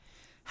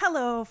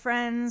Hello,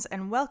 friends,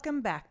 and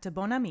welcome back to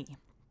Bon Ami,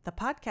 the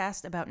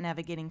podcast about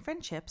navigating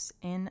friendships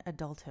in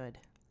adulthood.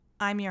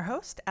 I'm your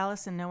host,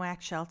 Allison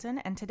Nowak Shelton,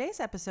 and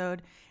today's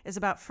episode is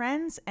about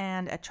friends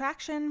and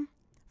attraction,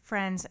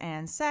 friends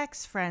and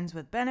sex, friends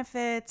with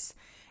benefits,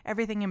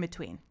 everything in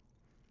between.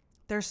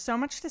 There's so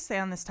much to say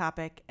on this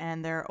topic,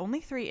 and there are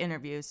only 3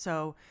 interviews,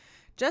 so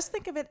just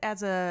think of it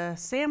as a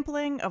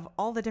sampling of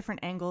all the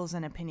different angles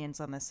and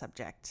opinions on this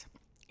subject.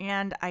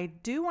 And I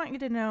do want you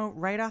to know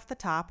right off the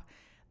top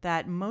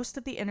that most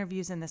of the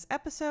interviews in this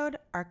episode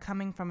are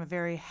coming from a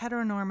very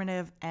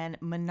heteronormative and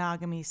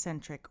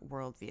monogamy-centric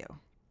worldview.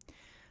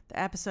 The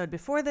episode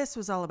before this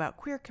was all about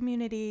queer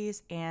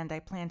communities, and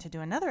I plan to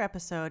do another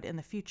episode in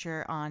the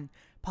future on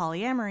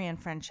polyamory and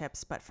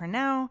friendships, but for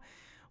now,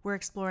 we're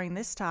exploring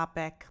this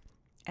topic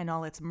and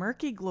all its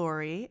murky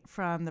glory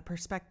from the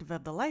perspective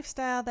of the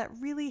lifestyle that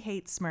really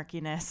hates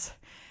murkiness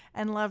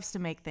and loves to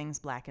make things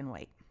black and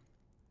white.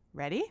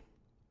 Ready?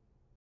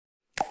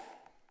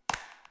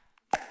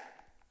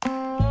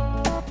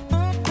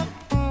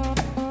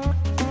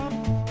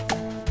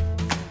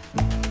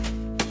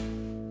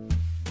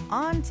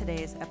 On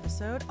today's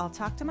episode, I'll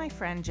talk to my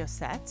friend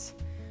Josette,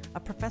 a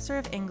professor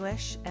of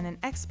English and an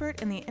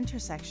expert in the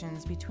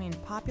intersections between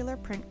popular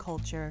print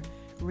culture,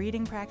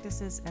 reading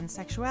practices, and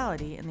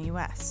sexuality in the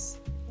U.S.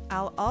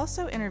 I'll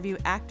also interview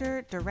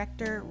actor,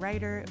 director,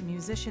 writer,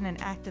 musician, and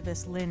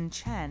activist Lin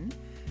Chen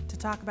to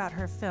talk about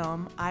her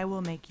film, I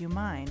Will Make You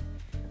Mine,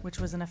 which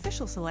was an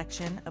official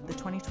selection of the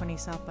 2020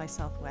 South by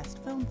Southwest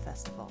Film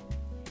Festival.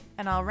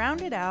 And I'll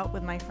round it out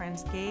with my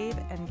friends Gabe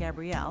and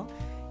Gabrielle.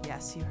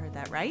 Yes, you heard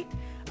that right.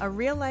 A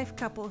real-life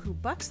couple who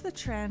bucks the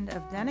trend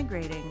of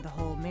denigrating the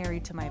whole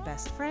married to my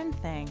best friend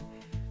thing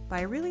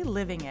by really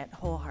living it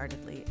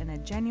wholeheartedly in a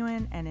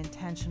genuine and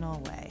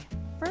intentional way.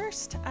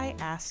 First, I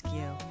ask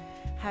you,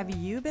 have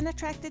you been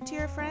attracted to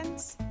your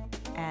friends?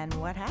 And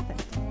what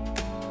happened?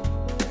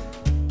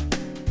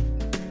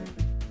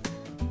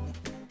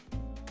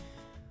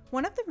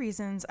 One of the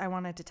reasons I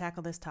wanted to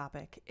tackle this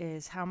topic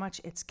is how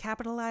much it's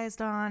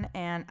capitalized on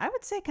and I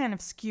would say kind of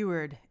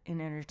skewered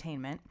in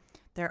entertainment.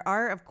 There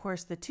are, of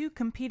course, the 2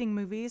 competing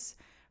movies,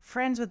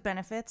 Friends with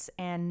Benefits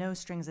and No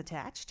Strings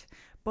Attached,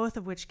 both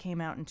of which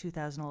came out in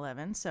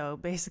 2011, so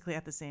basically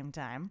at the same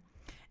time.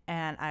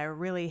 And I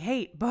really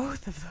hate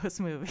both of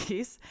those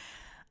movies.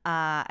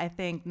 I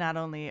think not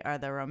only are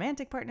the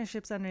romantic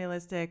partnerships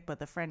unrealistic, but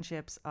the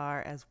friendships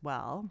are as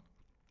well.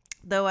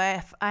 Though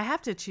if I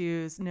have to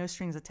choose, No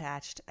Strings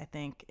Attached, I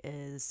think,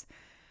 is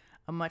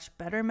a much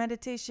better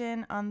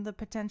meditation on the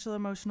potential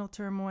emotional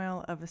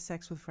turmoil of a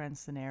sex with friends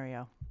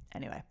scenario.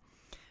 Anyway.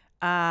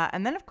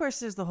 And then, of course,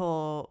 there's the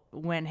whole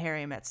When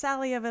Harry Met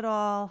Sally of it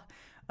all,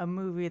 a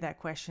movie that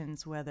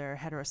questions whether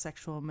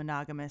heterosexual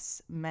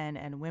monogamous men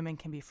and women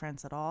can be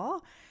friends at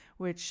all,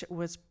 which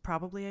was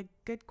probably a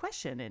good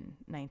question in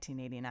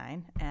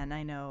 1989. And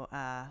I know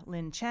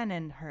Lin Chen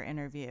in her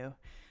interview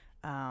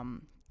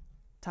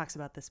talks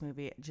about this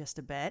movie just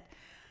a bit.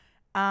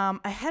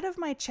 Ahead of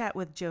my chat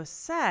with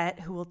Josette,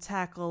 who will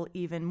tackle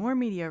even more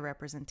media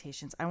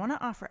representations, I want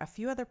to offer a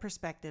few other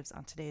perspectives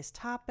on today's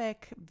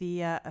topic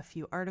via a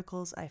few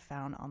articles I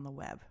found on the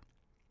web.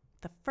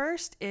 The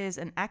first is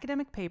an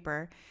academic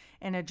paper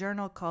in a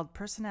journal called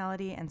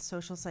Personality and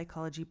Social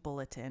Psychology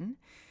Bulletin.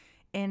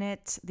 In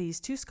it, these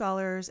 2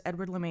 scholars,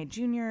 Edward LeMay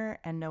Jr.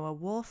 and Noah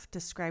Wolf,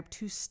 described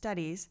 2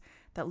 studies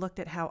that looked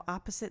at how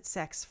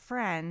opposite-sex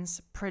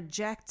friends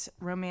project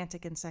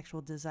romantic and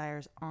sexual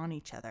desires on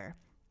each other.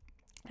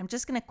 I'm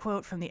just going to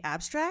quote from the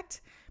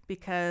abstract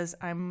because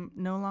I'm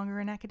no longer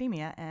in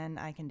academia and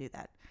I can do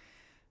that.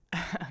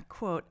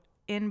 Quote,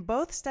 in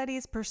both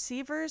studies,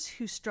 perceivers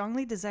who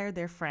strongly desired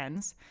their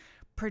friends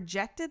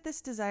projected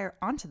this desire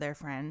onto their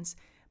friends,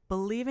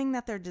 believing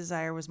that their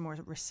desire was more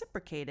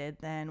reciprocated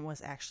than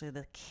was actually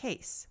the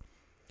case.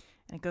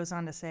 And it goes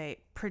on to say,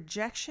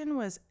 projection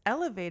was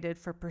elevated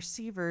for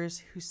perceivers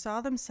who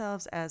saw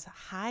themselves as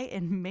high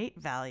in mate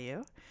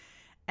value,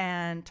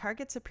 and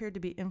targets appeared to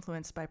be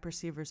influenced by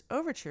perceivers'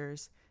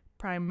 overtures,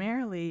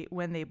 primarily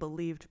when they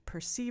believed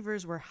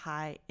perceivers were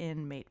high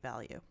in mate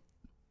value.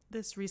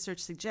 This research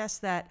suggests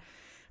that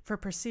for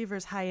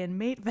perceivers high in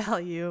mate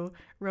value,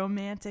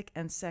 romantic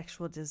and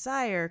sexual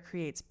desire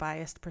creates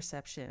biased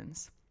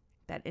perceptions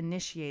that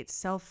initiate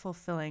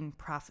self-fulfilling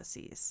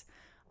prophecies,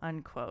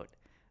 unquote.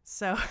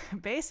 So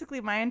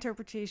basically my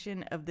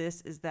interpretation of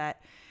this is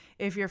that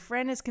if your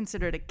friend is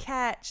considered a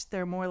catch,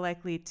 they're more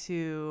likely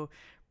to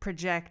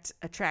project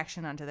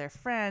attraction onto their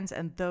friends,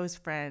 and those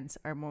friends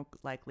are more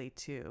likely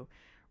to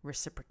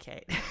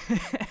reciprocate.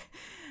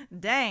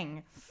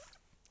 Dang.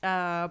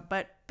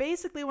 But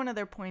basically one of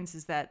their points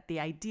is that the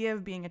idea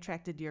of being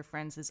attracted to your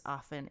friends is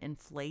often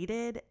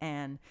inflated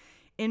and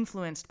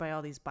influenced by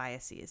all these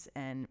biases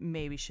and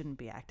maybe shouldn't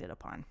be acted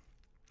upon.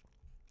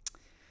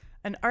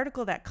 An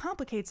article that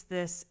complicates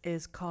this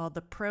is called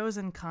The Pros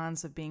and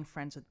Cons of Being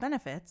Friends with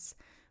Benefits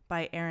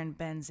by Aaron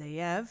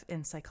Ben-Zayev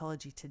in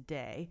Psychology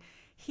Today.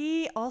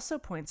 He also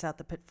points out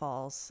the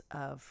pitfalls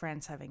of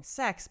friends having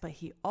sex, but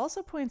he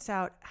also points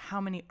out how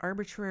many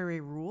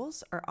arbitrary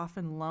rules are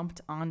often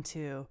lumped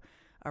onto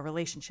a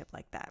relationship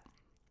like that.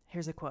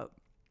 Here's a quote.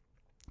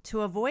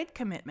 To avoid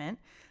commitment,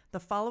 the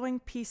following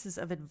pieces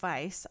of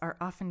advice are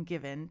often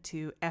given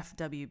to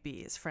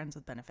FWBs, friends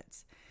with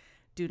benefits.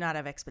 Do not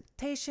have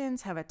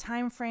expectations, have a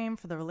time frame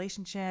for the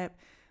relationship,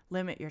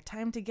 limit your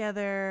time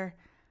together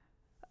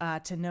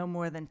to no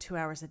more than 2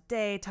 hours a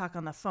day, talk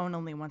on the phone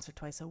only once or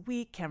twice a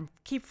week, can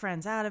keep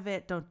friends out of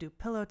it, don't do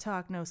pillow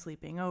talk, no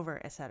sleeping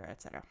over, etc.,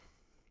 etc.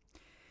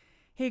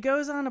 He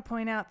goes on to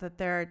point out that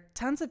there are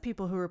tons of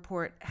people who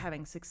report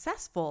having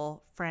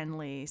successful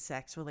friendly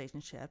sex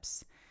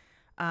relationships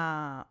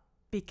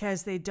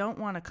because they don't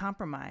want to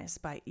compromise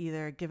by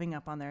either giving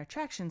up on their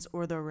attractions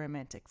or their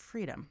romantic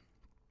freedom.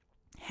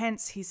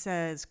 Hence, he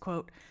says,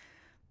 quote,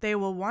 they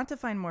will want to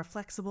find more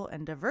flexible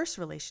and diverse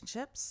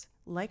relationships,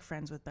 like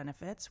friends with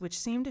benefits, which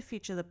seem to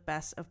feature the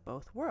best of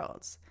both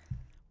worlds,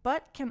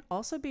 but can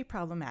also be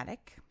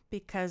problematic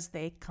because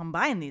they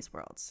combine these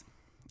worlds.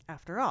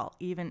 After all,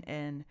 even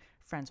in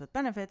friends with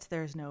benefits,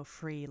 there's no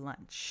free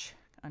lunch,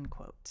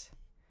 unquote.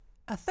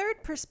 A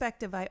third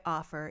perspective I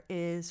offer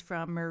is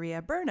from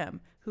Maria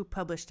Burnham, who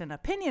published an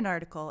opinion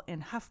article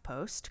in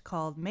HuffPost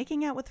called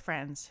Making Out with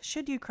Friends,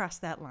 Should You Cross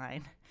That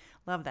Line?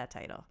 Love that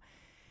title.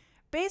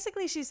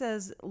 Basically, she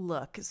says,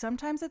 look,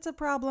 sometimes it's a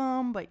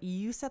problem, but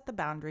you set the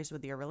boundaries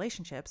with your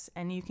relationships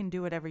and you can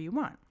do whatever you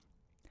want.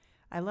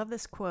 I love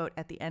this quote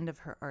at the end of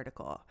her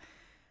article.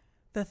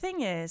 The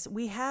thing is,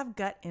 we have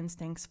gut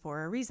instincts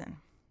for a reason.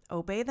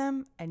 Obey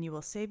them and you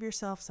will save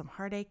yourself some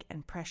heartache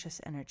and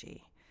precious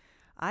energy.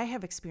 I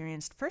have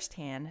experienced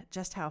firsthand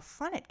just how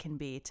fun it can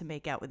be to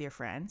make out with your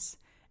friends,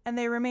 and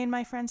they remain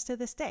my friends to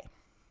this day.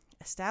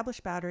 Establish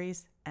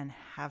boundaries and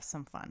have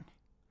some fun.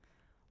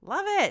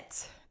 Love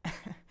it!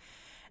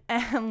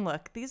 And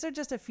look, these are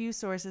just a few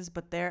sources,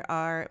 but there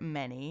are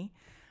many.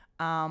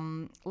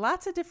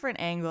 Lots of different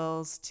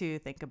angles to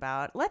think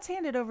about. Let's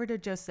hand it over to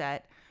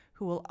Josette,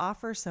 who will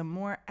offer some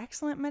more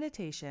excellent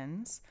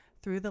meditations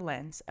through the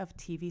lens of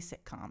TV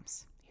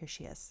sitcoms. Here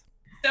she is.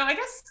 So I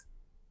guess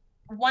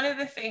one of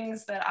the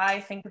things that I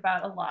think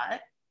about a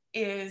lot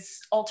is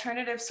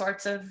alternative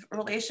sorts of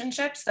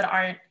relationships that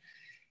aren't,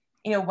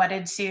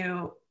 wedded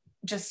to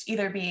just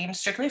either being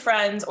strictly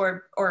friends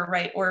or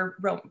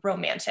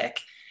romantic.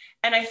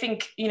 And I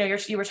think,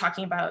 you were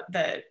talking about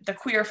the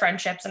queer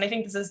friendships, and I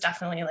think this is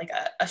definitely like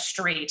a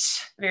straight,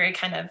 very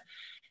kind of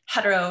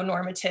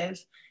heteronormative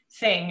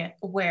thing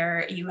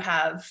where you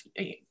have,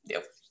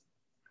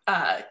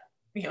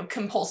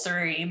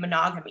 compulsory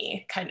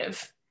monogamy kind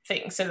of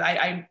thing. So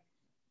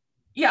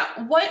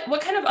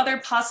what kind of other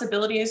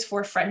possibilities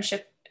for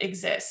friendship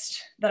exist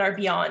that are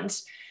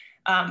beyond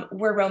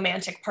we're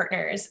romantic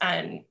partners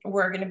and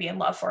we're going to be in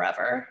love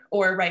forever,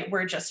 or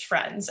we're just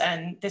friends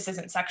and this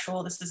isn't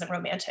sexual, this isn't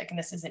romantic, and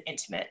this isn't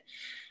intimate.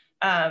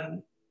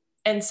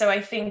 And so I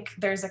think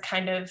there's a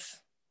kind of,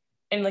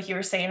 and like you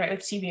were saying, with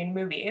TV and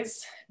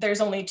movies,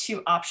 there's only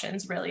two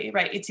options really,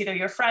 right? It's either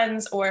you're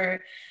friends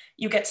or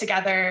you get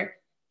together.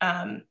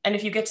 And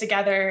if you get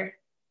together,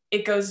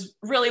 it goes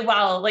really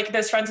well. Like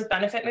those friends with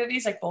benefit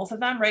movies, like both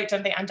of them, right?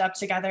 Don't they end up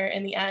together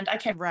in the end? I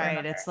can't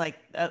remember. It's like,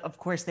 of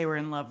course they were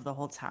in love the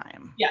whole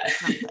time. Yeah.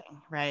 Something,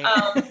 right?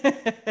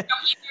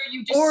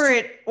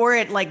 Or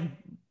it like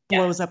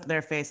blows up in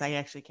their face. I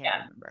actually can't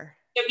remember.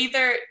 So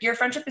either your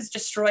friendship is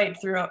destroyed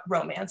through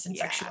romance and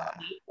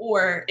sexuality,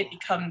 or it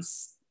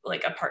becomes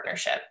like a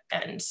partnership,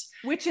 and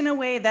which in a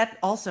way that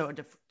also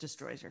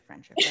destroys your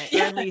friendship,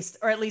 right?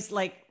 or at least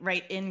like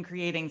in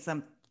creating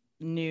some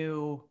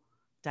new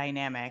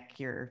dynamic,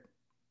 you're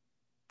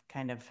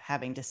kind of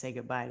having to say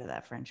goodbye to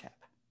that friendship.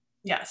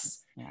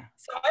 Yes. Yeah.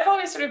 So I've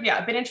always sort of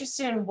been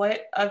interested in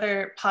what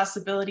other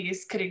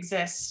possibilities could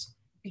exist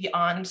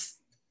beyond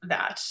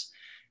that,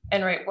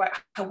 and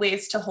what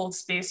ways to hold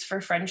space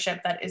for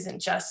friendship that isn't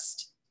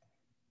just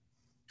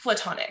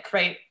platonic,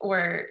 right?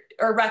 Or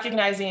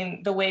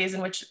recognizing the ways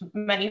in which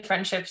many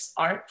friendships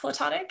aren't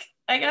platonic,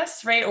 I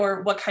guess, right?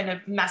 Or what kind of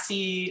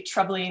messy,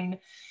 troubling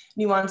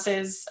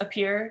nuances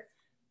appear.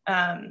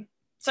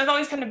 So I've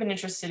always kind of been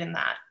interested in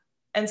that.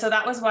 And so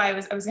that was why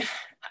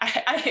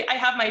I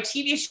have my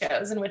TV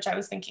shows in which I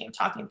was thinking of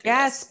talking through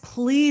this.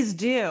 Please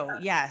do.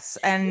 Yes.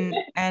 And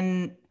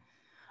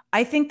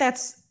I think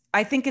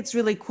it's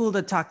really cool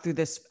to talk through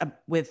this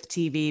with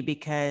TV,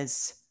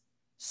 because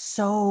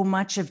so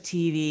much of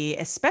TV,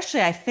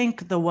 especially I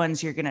think the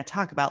ones you're going to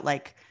talk about,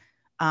 like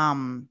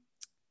sitcoms,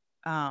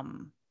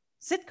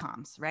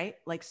 right?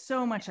 Like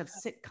so much of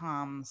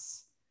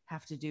sitcoms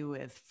have to do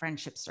with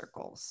friendship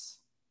circles.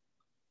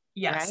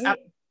 Yes. Right?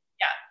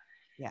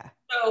 Yeah.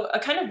 So a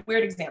kind of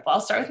weird example. I'll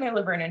start with my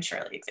Laverne and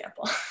Shirley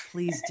example.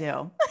 Please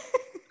do.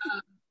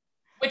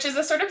 Which is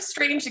a sort of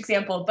strange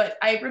example, but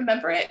I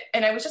remember it,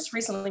 and I was just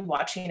recently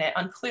watching it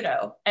on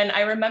Pluto, and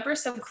I remember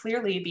so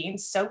clearly being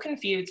so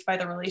confused by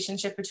the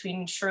relationship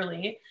between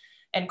Shirley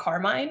and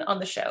Carmine on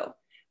the show,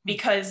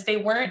 because they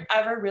weren't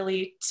ever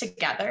really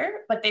together,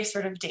 but they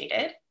sort of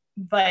dated,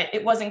 but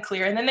it wasn't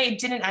clear. And then they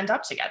didn't end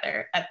up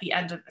together at the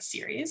end of the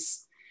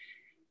series.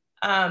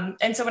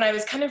 And so when I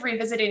was kind of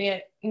revisiting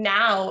it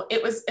now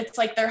it's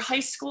like their high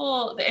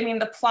school. I mean,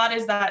 the plot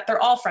is that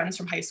they're all friends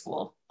from high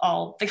school,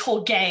 the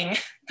whole gang,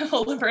 the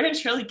whole Laverne and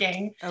Shirley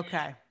gang.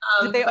 Okay.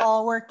 Did they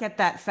all work at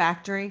that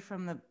factory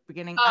from the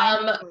beginning? I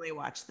didn't really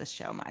watch this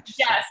show much.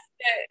 Yes.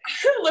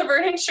 So.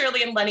 Laverne and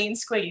Shirley and Lenny and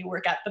Squiggy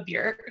work at the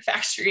beer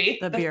factory.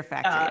 The beer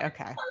factory.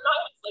 Okay. I'm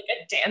not like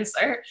a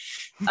dancer.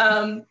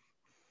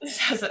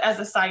 As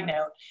a side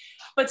note.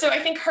 But so I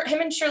think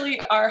him and Shirley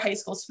are high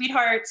school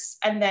sweethearts,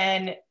 and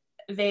then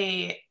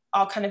they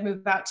all kind of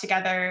move out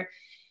together,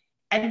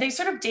 and they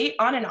sort of date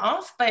on and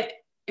off, but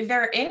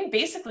they're in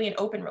basically an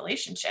open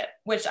relationship,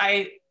 which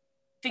I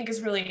think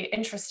is really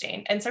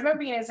interesting. And so I remember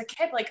being as a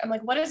kid, like, I'm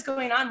like, what is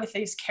going on with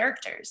these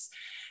characters?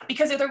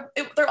 Because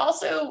there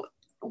also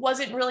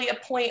wasn't really a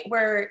point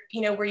where,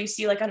 you know, where you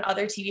see like on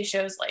other TV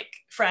shows like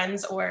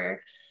Friends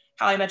or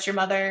How I Met Your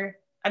Mother.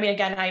 I mean,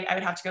 again, I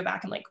would have to go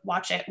back and like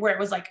watch it, where it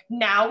was like,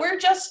 now we're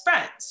just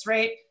friends,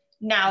 right?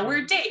 Now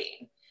we're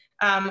dating.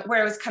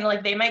 Where it was kind of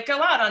like they might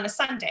go out on a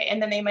Sunday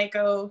and then they might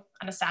go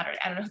on a Saturday.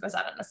 I don't know who goes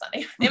out on a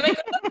Sunday. They might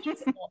go to the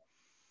musical.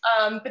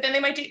 But then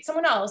they might date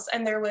someone else.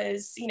 And there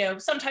was, you know,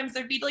 sometimes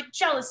there'd be like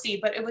jealousy,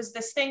 but it was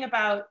this thing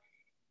about,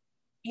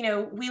 you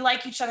know, we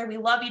like each other, we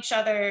love each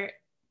other,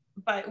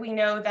 but we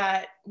know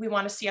that we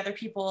want to see other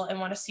people and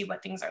want to see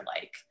what things are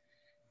like.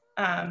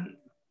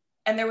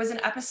 And there was an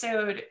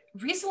episode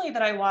recently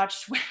that I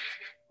watched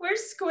where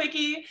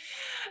Squiggy,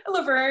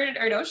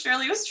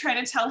 Shirley was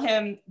trying to tell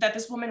him that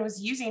this woman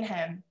was using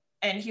him.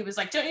 And he was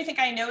like, don't you think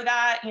I know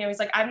that? You know, he's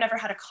like, I've never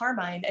had a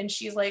Carmine. And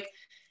she's like,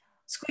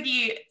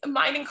 Squiggy,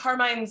 mine and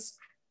Carmine's,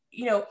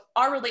 you know,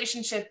 our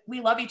relationship,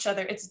 we love each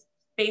other. It's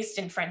based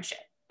in friendship.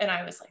 And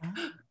I was like,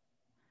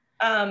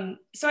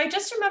 so I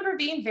just remember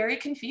being very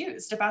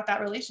confused about that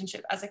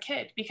relationship as a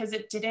kid, because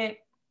it didn't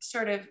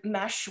sort of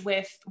mesh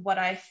with what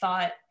I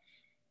thought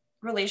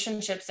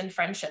relationships and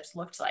friendships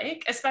looked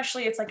like,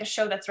 especially it's like a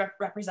show that's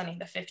representing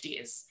the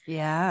 50s.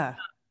 Yeah.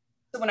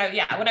 So when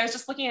I was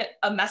just looking at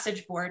a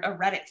message board, a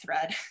Reddit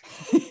thread,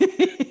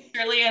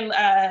 Shirley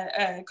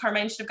and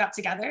Carmine should have got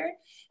together,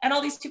 and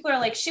all these people are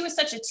like, she was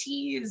such a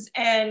tease,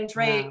 and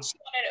right, wow, she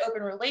wanted an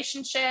open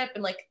relationship,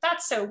 and like,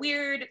 that's so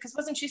weird, because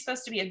wasn't she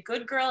supposed to be a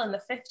good girl in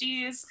the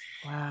 50s?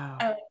 Wow.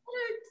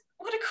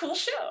 What a cool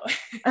show.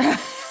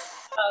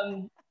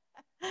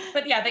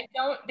 But yeah,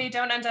 they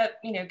don't end up,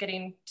 you know,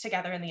 getting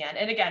together in the end.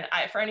 And again,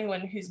 for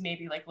anyone who's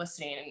maybe like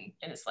listening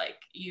and it's like,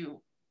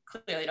 you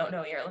clearly don't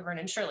know your Laverne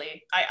and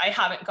Shirley, I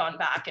haven't gone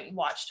back and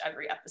watched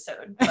every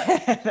episode,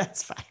 but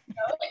that's fine.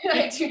 You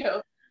know, I do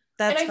know.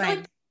 That's and I fine.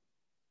 feel like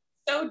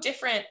so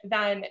different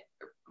than,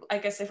 I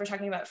guess, if we're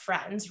talking about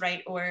Friends,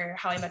 right, or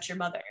How I Met Your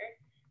Mother,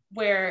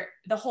 where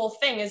the whole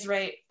thing is,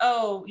 right,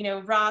 oh, you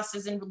know, Ross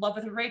is in love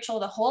with Rachel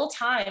the whole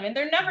time, and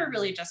they're never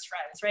really just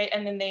friends, right?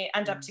 And then they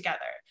end up together.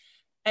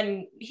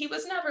 And he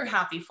was never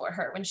happy for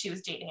her when she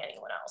was dating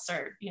anyone else,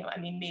 or, you know, I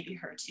mean, maybe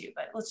her too,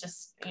 but let's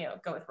just, you know,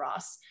 go with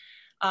Ross.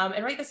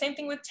 And right, the same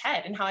thing with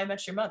Ted and How I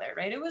Met Your Mother,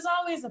 right? It was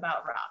always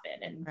about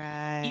Robin.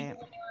 And even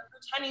when they were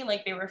pretending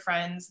like they were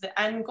friends, the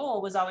end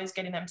goal was always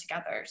getting them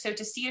together. So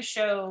to see a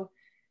show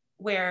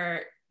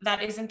where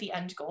that isn't the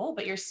end goal,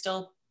 but you're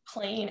still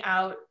playing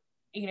out,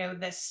 you know,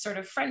 this sort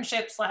of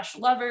friendship /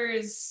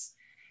 lovers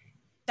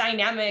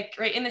dynamic,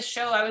 right? In the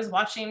show I was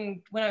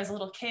watching when I was a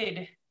little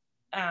kid,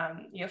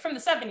 you know, from the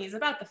 70s,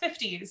 about the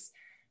 50s,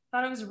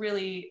 thought it was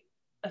really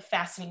a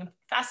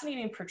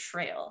fascinating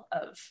portrayal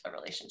of a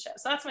relationship.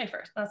 So that's my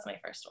first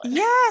one.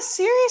 Yeah,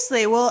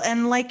 seriously. Well,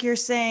 and like you're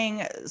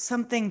saying,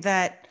 something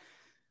that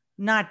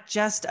not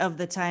just of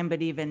the time,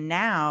 but even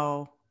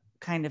now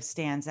kind of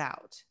stands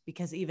out,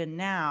 because even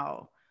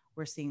now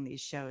we're seeing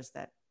these shows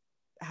that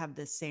have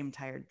this same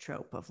tired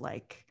trope of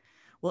like,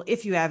 well,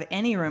 if you have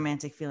any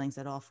romantic feelings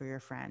at all for your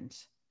friend,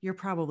 you're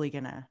probably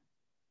gonna,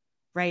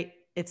 right?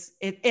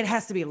 It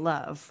has to be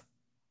love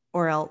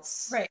or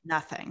else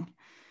nothing.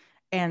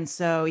 And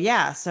so,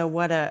 yeah, so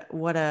what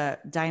a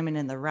diamond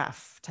in the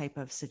rough type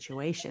of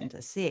situation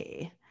to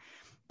see.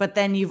 But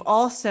then you've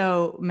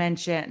also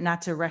mentioned,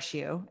 not to rush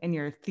you in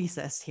your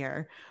thesis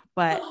here,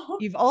 but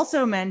you've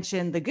also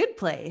mentioned The Good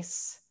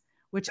Place,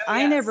 which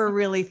I never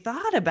really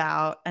thought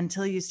about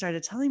until you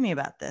started telling me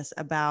about this,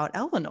 about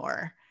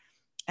Eleanor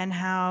and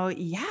how,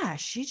 yeah,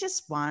 she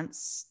just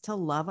wants to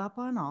love up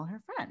on all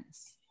her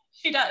friends.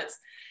 She does.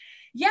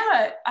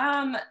 Yeah.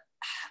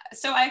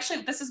 So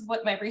this is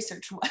what my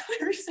research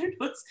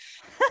was.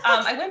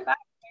 I went back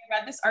and I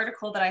read this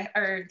article that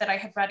I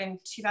had read in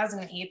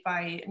 2008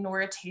 by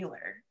Nora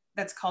Taylor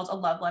that's called A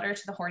Love Letter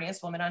to the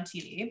Horniest Woman on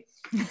TV.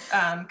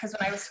 Because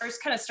when I was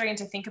first kind of starting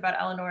to think about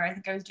Eleanor, I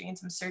think I was doing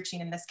some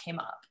searching and this came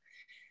up.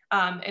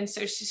 And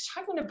so she's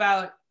talking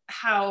about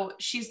how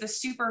she's the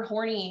super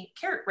horny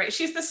character, right?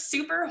 She's the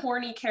super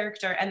horny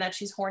character, and that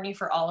she's horny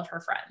for all of her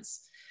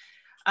friends.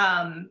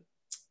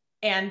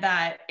 And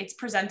that it's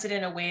presented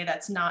in a way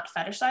that's not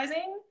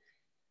fetishizing.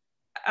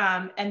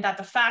 And that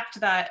the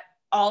fact that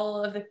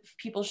all of the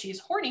people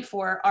she's horny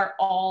for are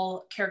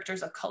all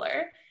characters of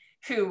color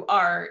who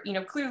are, you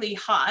know, clearly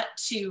hot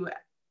to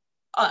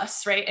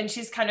us, right? And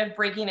she's kind of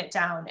breaking it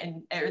down,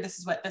 or this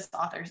is what this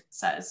author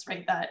says,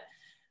 right? That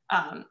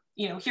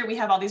Here we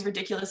have all these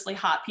ridiculously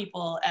hot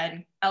people,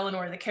 and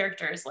Eleanor, the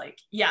character, is like,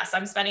 yes,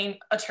 I'm spending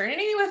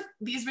eternity with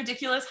these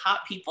ridiculous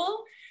hot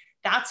people.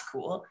 That's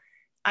cool.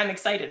 I'm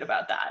excited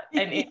about that.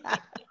 And it's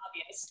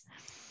obvious.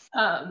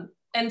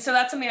 And so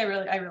that's something I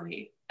really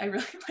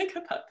like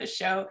about the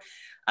show.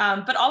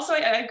 But also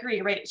I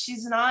agree, right?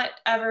 She's not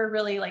ever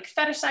really like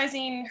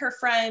fetishizing her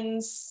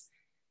friends,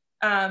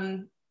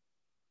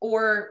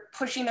 or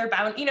pushing their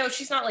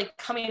she's not like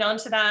coming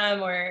onto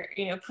them or,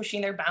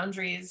 pushing their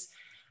boundaries.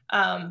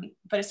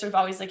 But it's sort of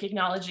always like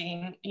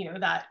acknowledging,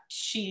 that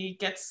she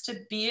gets to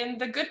be in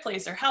the good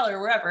place or hell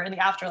or wherever in the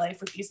afterlife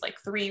with these like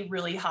 3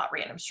 really hot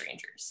random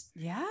strangers.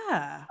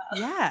 Yeah.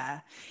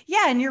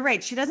 And you're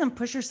right. She doesn't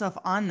push herself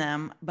on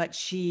them, but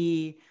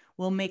she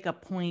will make a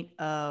point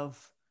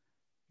of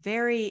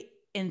very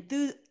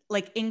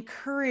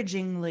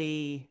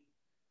encouragingly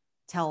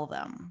tell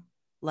them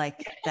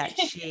like that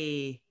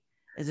she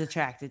is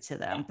attracted to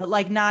them, but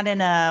like not in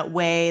a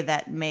way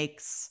that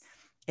makes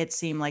it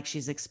seem like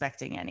she's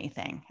expecting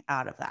anything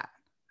out of that,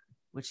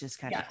 which is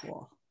kind of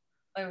cool.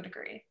 I would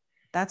agree.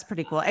 That's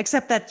pretty cool.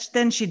 Except that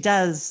then she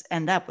does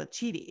end up with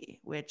Chidi,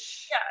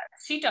 which... Yeah,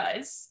 she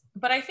does.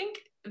 But I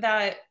think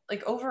that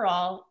like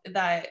overall,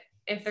 that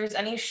if there's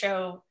any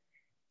show,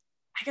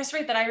 I guess,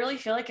 right, that I really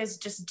feel like is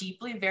just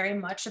deeply very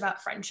much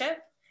about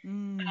friendship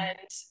and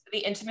the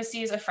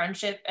intimacies of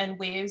friendship and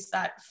ways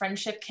that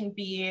friendship can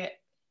be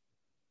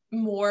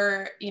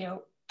more,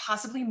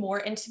 possibly more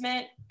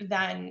intimate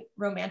than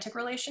romantic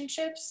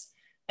relationships,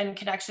 and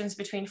connections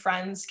between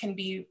friends can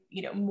be,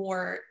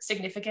 more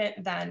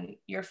significant than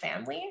your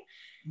family.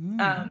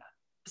 So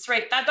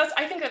right, that's,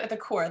 I think at the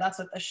core, that's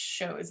what the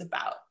show is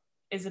about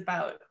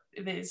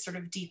the sort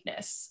of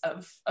deepness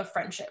of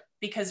friendship,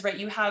 because right,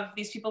 you have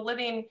these people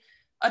living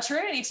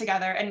eternity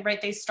together, and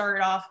right, they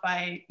started off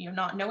by,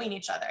 not knowing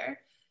each other.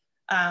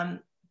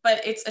 But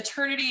it's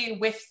eternity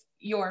with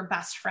your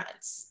best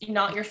friends,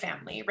 not your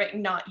family, right?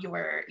 Not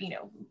your,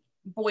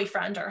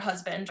 boyfriend or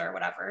husband or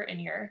whatever in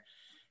your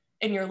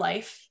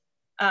life.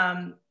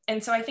 And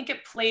so I think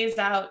it plays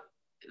out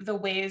the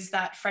ways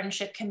that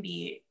friendship can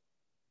be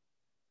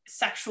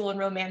sexual and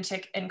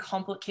romantic and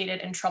complicated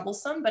and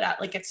troublesome, but at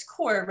like its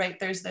core, right,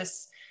 there's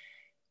this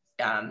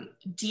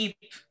deep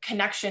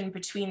connection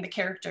between the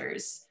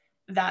characters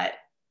that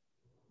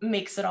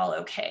makes it all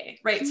okay,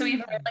 right? So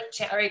even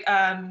like, right,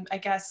 I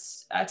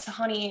guess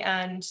Tahani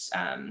and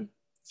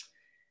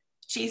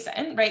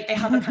Jason, right, they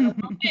have a kind of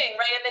little thing,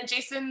 right? And then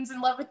Jason's in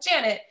love with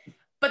Janet,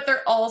 but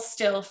they're all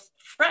still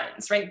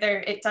friends, right?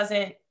 It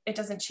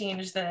doesn't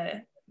change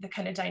the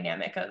kind of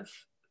dynamic of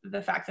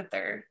the fact that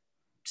they're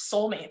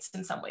soulmates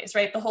in some ways,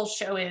 right? The whole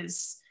show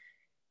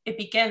it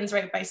begins,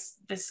 right, by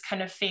this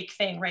kind of fake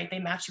thing, right? They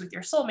match you with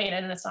your soulmate,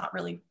 and it's not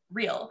really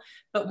real.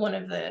 But one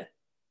of the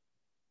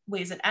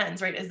ways it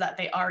ends, right, is that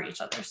they are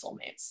each other's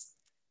soulmates.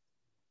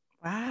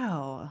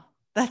 Wow,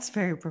 that's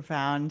very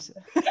profound.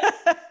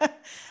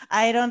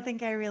 I don't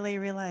think I really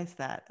realized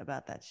that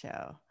about that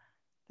show.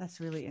 That's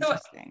really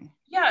interesting.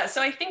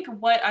 So I think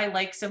what I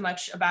like so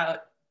much about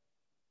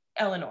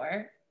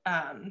Eleanor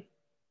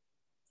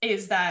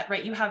is that,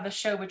 right, you have the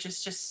show which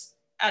is just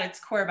at its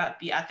core about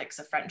the ethics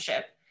of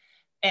friendship,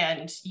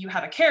 and you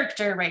have a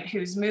character, right,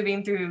 who's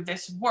moving through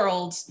this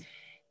world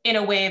in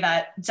a way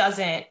that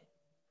doesn't,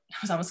 I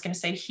was almost going to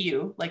say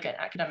Hugh, like an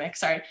academic,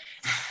 sorry.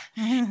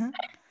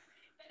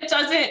 It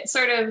doesn't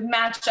sort of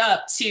match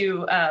up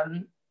to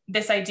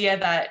this idea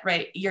that,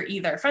 right, you're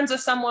either friends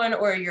with someone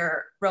or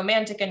you're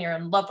romantic and you're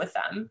in love with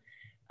them.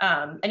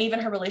 And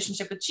even her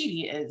relationship with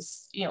Chidi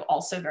is,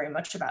 also very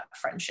much about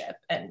friendship.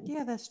 And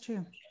yeah, that's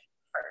true.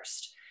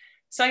 First.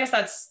 So I guess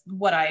that's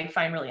what I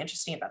find really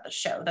interesting about the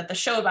show, that the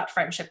show about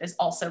friendship is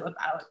also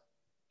about,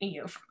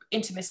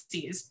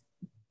 intimacies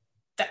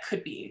that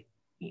could be,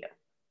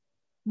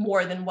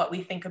 more than what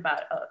we think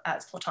about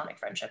as platonic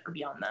friendship or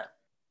beyond that.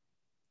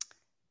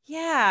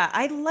 Yeah,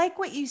 I like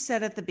what you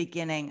said at the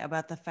beginning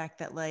about the fact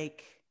that,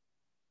 like,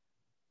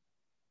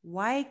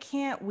 why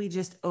can't we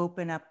just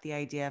open up the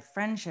idea of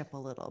friendship a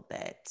little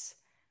bit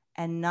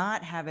and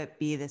not have it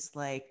be this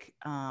like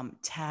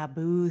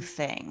taboo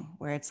thing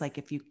where it's like,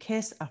 if you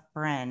kiss a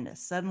friend,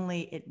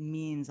 suddenly it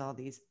means all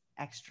these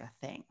extra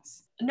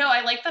things. No,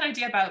 I like that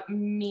idea about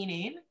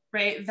meaning,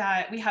 right?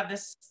 That we have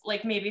this,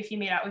 like, maybe if you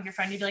made out with your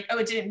friend, you'd be like, oh,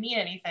 it didn't mean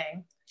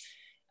anything.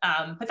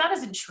 But that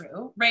isn't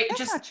true, right? That's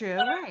just not true,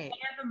 right? What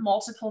are the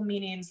multiple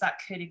meanings that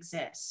could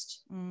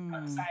exist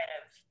outside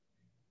of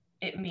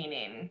it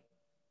meaning,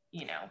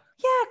 Yeah,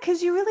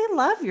 because you really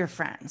love your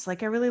friends.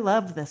 Like, I really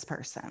love this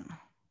person,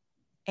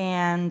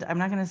 and I'm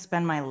not going to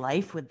spend my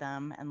life with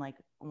them and like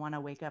want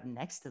to wake up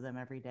next to them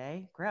every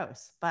day.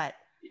 Gross. But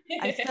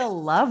I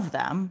still love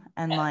them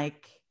and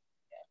like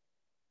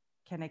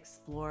can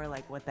explore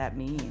like what that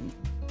means.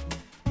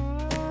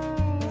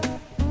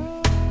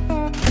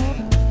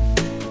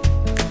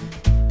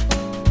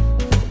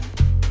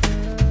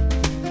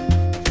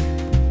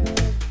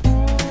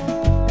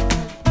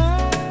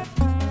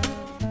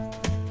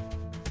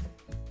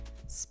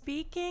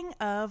 Speaking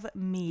of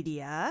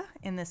media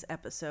in this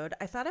episode,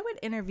 I thought I would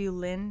interview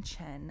Lin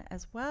Chen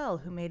as well,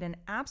 who made an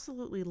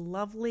absolutely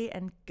lovely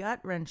and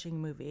gut-wrenching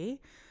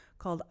movie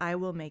called I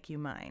Will Make You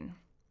Mine.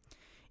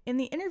 In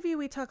the interview,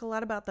 we talk a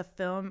lot about the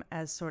film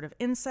as sort of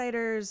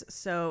insiders,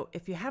 so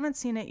if you haven't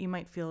seen it, you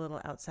might feel a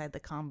little outside the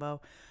combo.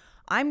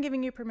 I'm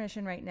giving you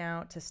permission right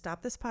now to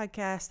stop this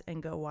podcast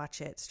and go watch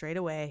it straight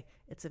away.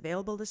 It's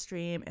available to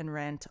stream and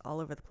rent all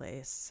over the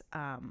place.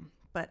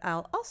 But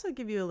I'll also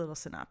give you a little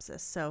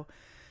synopsis. So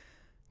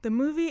the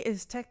movie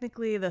is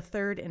technically the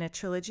third in a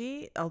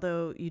trilogy,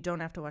 although you don't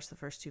have to watch the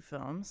first two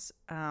films.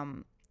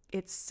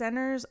 It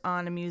centers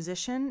on a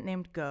musician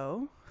named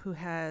Go, who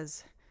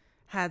has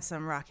had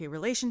some rocky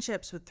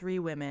relationships with three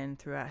women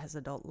throughout his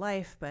adult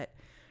life, but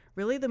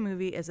really the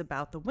movie is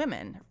about the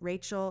women,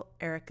 Rachel,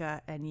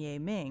 Erica, and Ye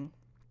Ming,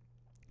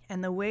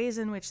 and the ways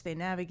in which they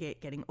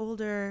navigate getting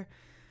older,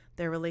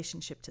 their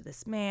relationship to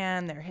this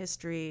man, their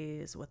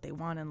histories, what they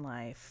want in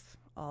life,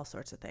 all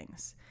sorts of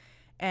things.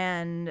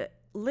 And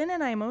Lynn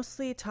and I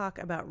mostly talk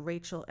about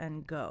Rachel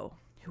and Go,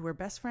 who were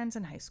best friends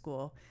in high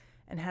school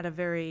and had a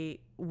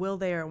very will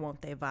they or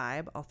won't they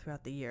vibe all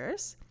throughout the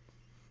years.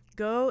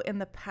 Go in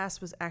the past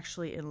was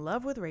actually in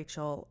love with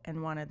Rachel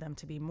and wanted them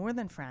to be more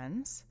than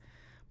friends,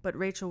 but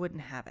Rachel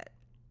wouldn't have it.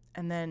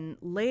 And then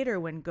later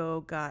when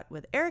Go got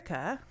with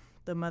Erica,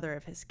 the mother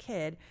of his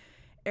kid,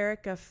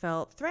 Erica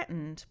felt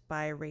threatened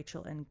by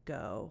Rachel and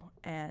Go,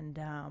 and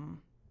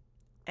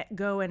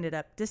Go ended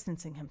up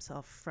distancing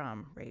himself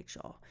from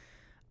Rachel.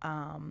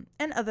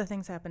 And other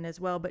things happened as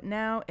well. But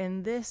now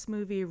in this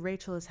movie,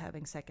 Rachel is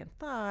having second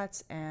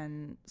thoughts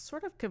and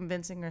sort of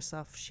convincing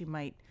herself she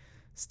might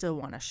still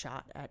want a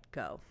shot at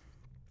Go.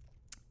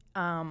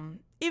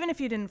 Even if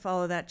you didn't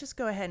follow that, just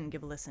go ahead and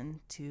give a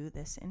listen to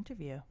this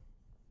interview.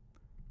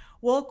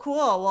 Well,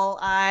 cool. Well,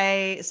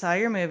 I saw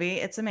your movie.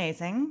 It's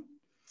amazing.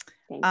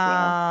 Thank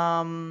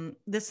you.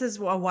 This is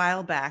a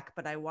while back,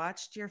 but I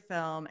watched your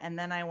film and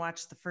then I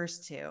watched the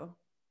first two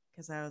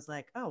because I was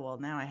like, oh, well,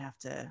 now I have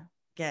to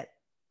get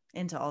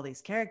into all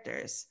these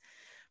characters.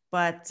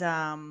 But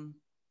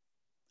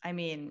I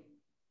mean,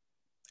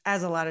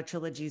 as a lot of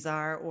trilogies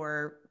are,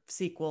 or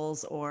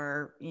sequels,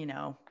 or, you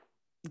know,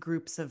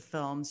 groups of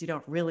films, you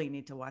don't really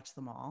need to watch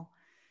them all.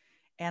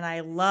 And I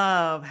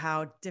love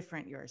how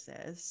different yours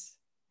is,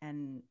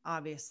 and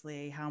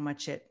obviously how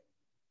much it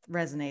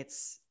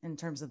resonates in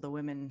terms of the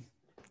women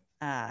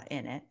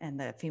in it and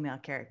the female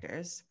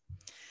characters.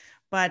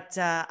 But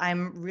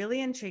I'm really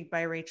intrigued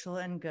by Rachel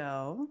and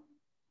Go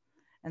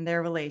and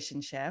their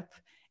relationship.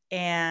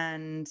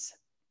 And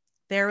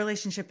their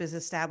relationship is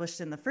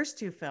established in the first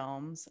two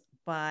films,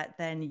 but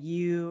then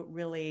you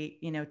really,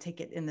 you know,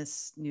 take it in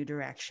this new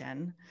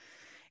direction.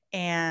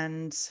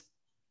 And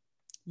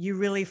you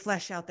really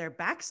flesh out their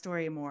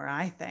backstory more,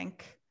 I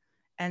think.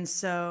 And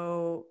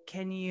so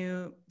can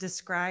you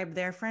describe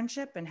their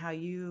friendship and how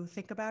you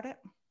think about it?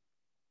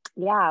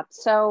 Yeah.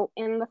 So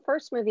in the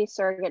first movie,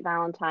 Surrogate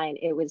Valentine,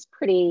 it was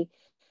pretty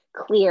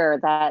clear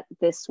that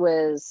this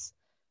was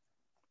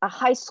a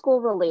high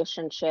school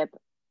relationship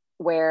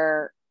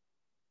where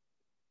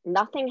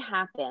nothing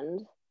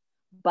happened,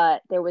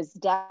 but there was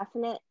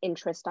definite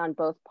interest on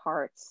both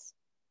parts.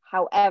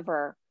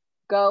 However,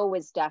 Go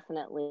was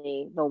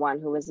definitely the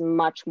one who was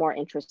much more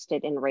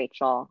interested in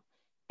Rachel.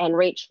 And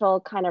Rachel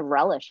kind of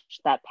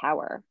relished that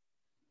power,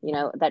 you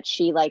know, that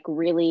she like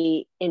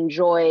really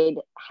enjoyed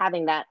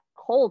having that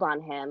hold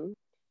on him.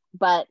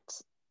 But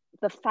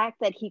the fact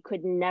that he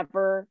could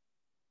never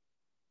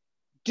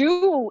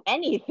do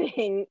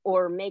anything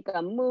or make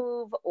a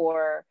move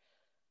or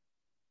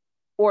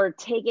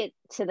take it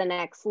to the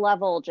next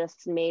level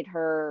just made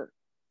her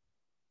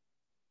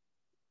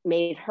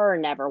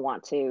never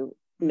want to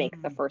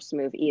make the first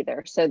move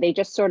either. So they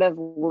just sort of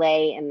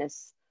lay in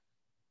this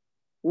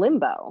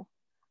limbo.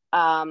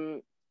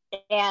 And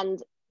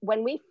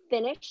when we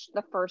finished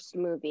the first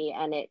movie,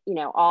 and it, you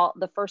know, all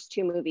the first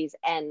two movies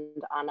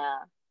end on a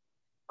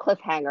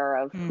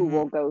cliffhanger of who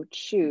will go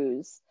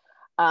choose.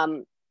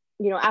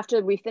 You know,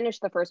 after we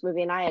finished the first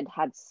movie, and I had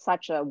had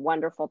such a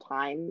wonderful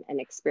time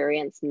and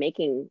experience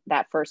making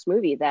that first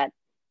movie, that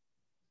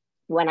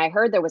when I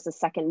heard there was a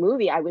second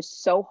movie, I was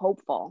so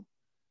hopeful,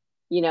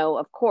 you know,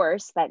 of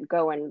course, that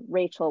Go and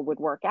Rachel would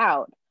work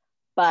out.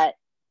 But,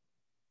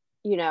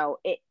 you know,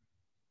 it,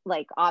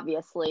 like,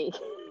 obviously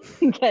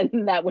then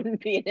that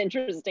wouldn't be an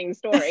interesting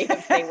story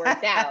if they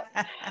worked out.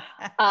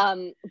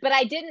 But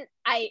I didn't,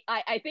 I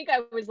think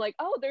I was like,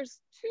 oh, there's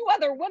two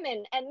other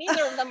women and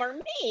neither of them are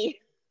me.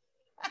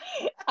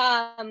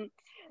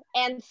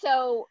 And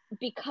so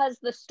because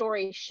the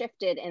story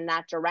shifted in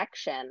that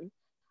direction,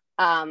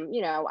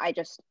 you know,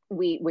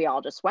 we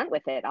all just went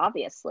with it,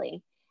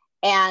 obviously.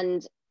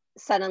 And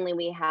suddenly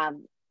we have,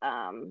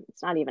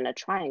 it's not even a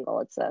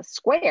triangle, it's a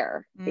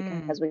square,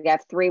 because we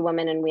have three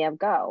women and we have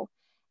Go.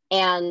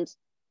 And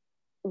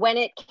when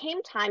it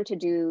came time to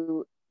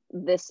do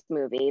this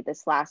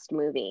last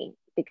movie,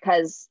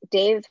 because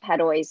Dave had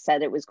always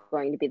said it was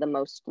going to be the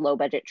most low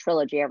budget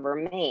trilogy ever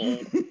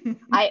made,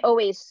 I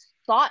always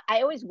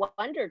I always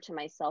wondered to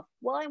myself,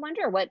 well, I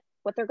wonder what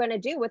they're going to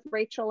do with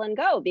Rachel and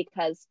Go,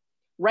 because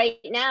right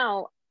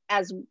now,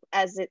 as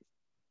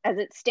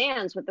it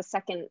stands with the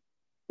second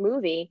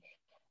movie,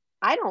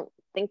 I don't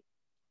think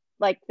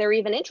like they're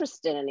even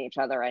interested in each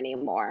other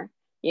anymore.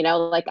 You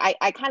know, like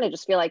I kind of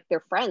just feel like they're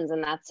friends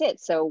and that's it.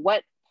 So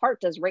what part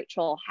does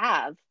Rachel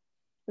have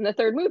in the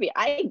third movie?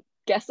 I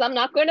guess I'm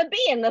not going to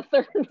be in the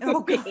third movie.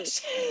 Oh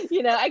gosh.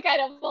 You know, I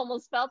kind of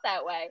almost felt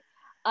that way.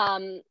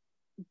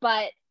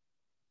 But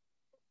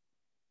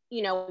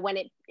you know, when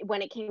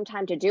it came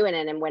time to do it,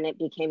 and when it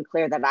became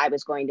clear that I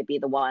was going to be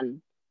the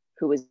one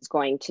who was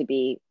going to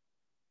be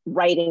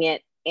writing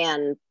it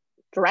and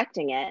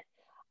directing it,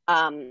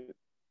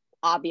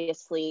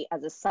 obviously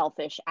as a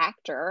selfish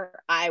actor,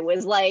 I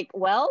was like,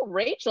 well,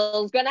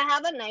 Rachel's gonna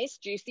have a nice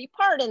juicy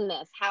part in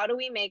this. How do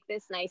we make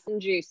this nice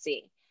and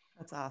juicy?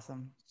 That's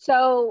awesome.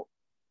 So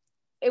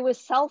it was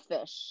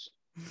selfish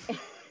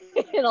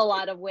in a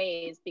lot of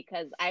ways,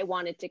 because I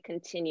wanted to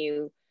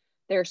continue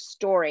their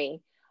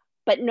story.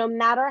 But no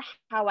matter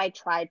how I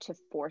tried to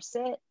force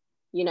it,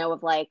 you know,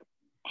 of like,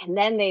 and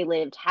then they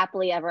lived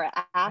happily ever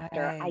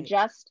after, Right. I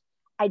just,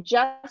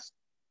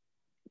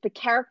 the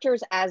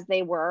characters as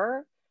they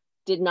were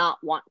did not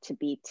want to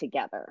be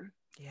together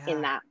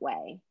in that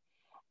way.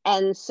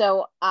 And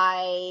so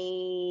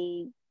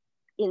I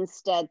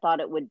instead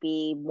thought it would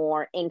be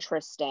more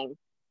interesting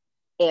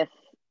if,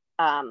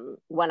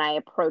 when I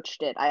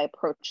approached it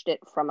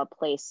from a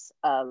place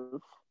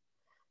of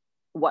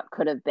what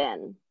could have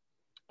been.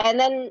 And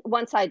then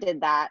once I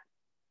did that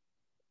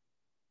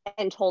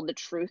and told the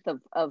truth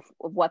of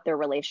what their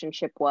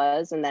relationship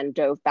was, and then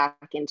dove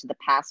back into the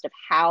past of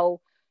how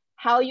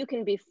you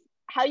can be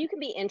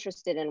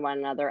interested in one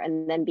another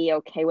and then be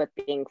okay with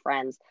being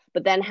friends,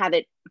 but then have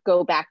it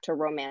go back to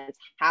romance,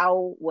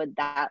 how would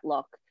that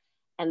look?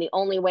 And the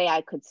only way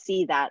I could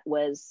see that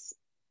was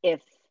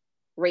if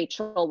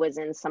Rachel was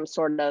in some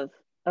sort of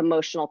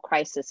emotional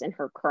crisis in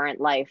her current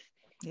life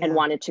and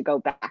wanted to go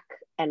back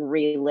and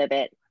relive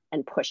it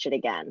and push it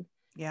again.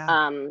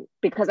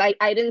 Because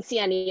I didn't see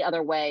any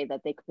other way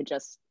that they could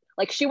just,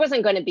 like, she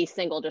wasn't going to be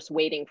single just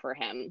waiting for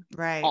him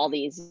all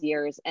these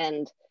years.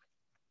 And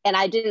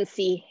I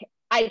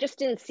just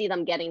didn't see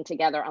them getting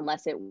together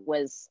unless it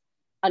was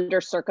under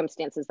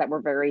circumstances that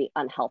were very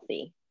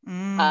unhealthy.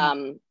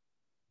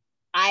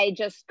 I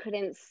just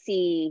couldn't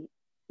see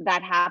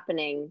that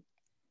happening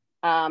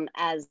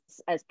as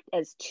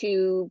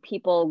two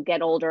people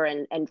get older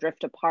and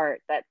drift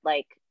apart, that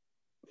like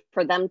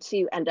for them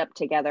to end up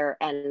together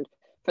and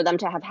for them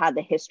to have had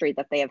the history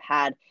that they have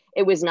had,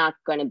 it was not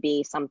going to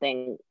be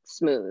something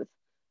smooth.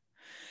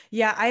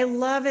 Yeah, I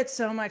love it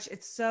so much.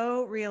 It's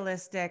so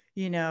realistic,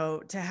 you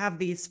know, to have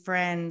these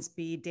friends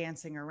be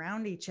dancing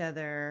around each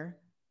other.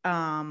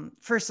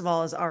 First of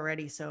all, is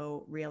already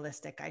so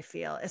realistic, I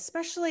feel,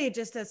 especially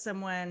just as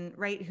someone,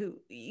 right, who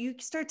you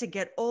start to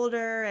get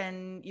older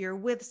and you're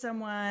with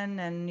someone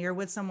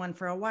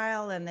for a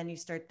while, and then you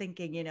start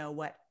thinking, you know,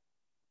 what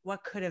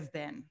could have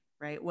been,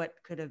 right? What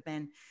could have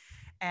been.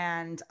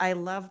 And I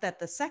love that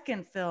the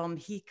second film,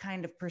 he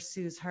kind of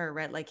pursues her,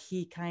 right? Like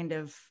he's kind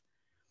of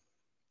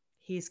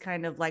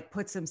like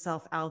puts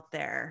himself out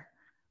there,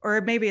 or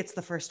maybe it's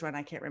the first one.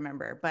 I can't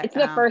remember, but it's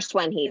the first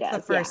one he does.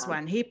 The first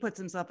one, he puts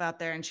himself out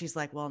there and she's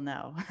like, well,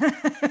 no,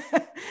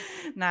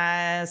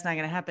 nah, it's not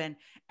going to happen.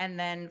 And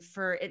then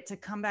for it to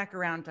come back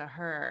around to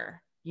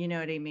her, you know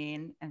what I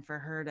mean? And for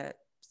her to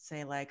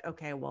say like,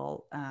 okay,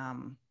 well,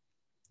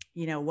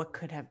 you know, what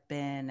could have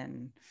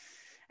been,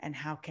 and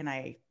how can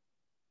I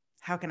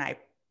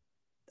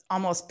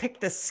almost pick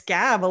the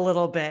scab a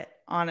little bit,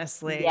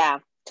 honestly. Yeah,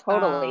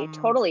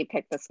 totally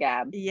pick the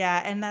scab.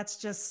 Yeah. And that's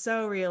just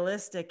so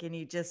realistic, and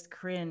you just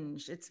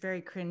cringe. It's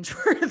very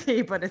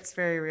cringeworthy, but it's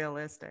very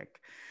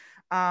realistic.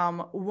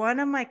 One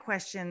of my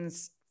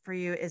questions for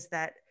you is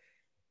that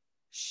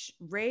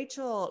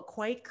Rachel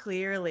quite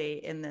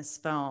clearly in this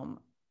film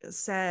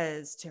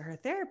says to her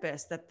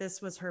therapist that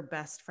this was her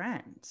best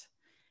friend.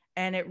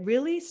 And it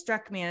really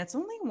struck me, and it's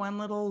only one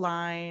little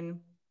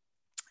line,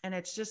 and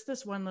it's just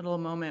this one little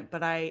moment,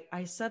 but I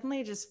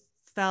suddenly just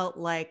felt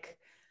like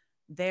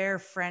their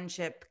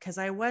friendship, because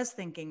I was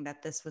thinking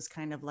that this was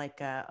kind of like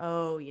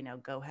you know,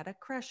 Go had a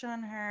crush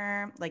on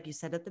her. Like you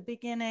said at the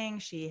beginning,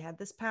 she had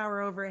this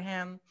power over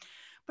him,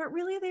 but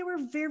really they were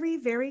very,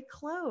 very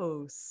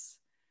close.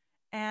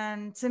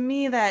 And to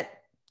me,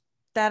 that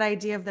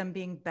idea of them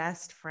being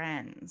best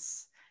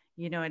friends,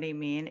 you know what I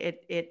mean?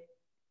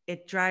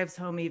 It drives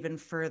home even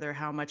further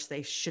how much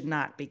they should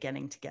not be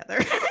getting together,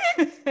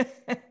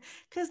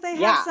 because they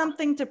have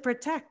something to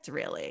protect,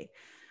 really.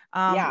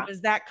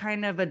 Was that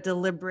kind of a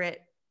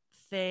deliberate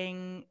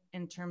thing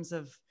in terms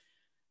of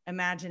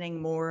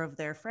imagining more of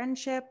their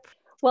friendship?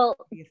 Well,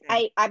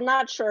 I'm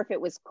not sure if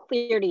it was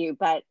clear to you,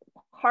 but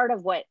part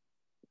of what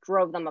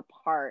drove them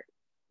apart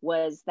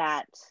was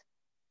that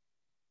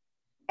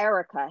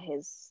Erica,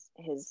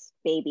 his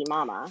baby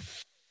mama,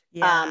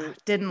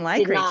 didn't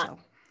like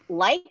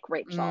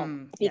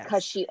Rachel.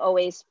 Because she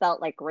always felt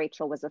like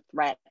Rachel was a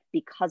threat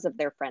because of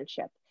their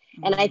friendship.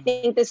 And I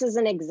think this is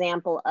an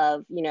example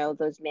of, you know,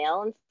 those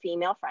male and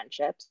female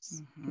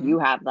friendships. You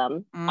have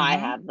them, I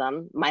have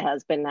them, my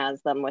husband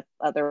has them with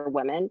other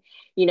women,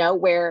 you know,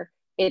 where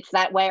it's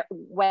that way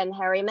when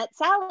Harry met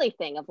Sally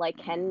thing of like,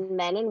 can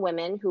men and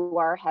women who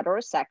are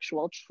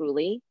heterosexual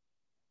truly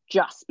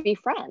just be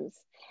friends?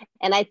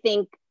 And I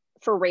think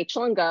for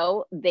Rachel and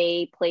Go,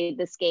 they played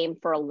this game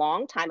for a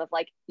long time of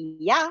like,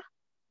 yes,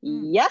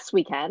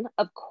 we can.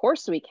 Of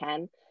course we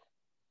can.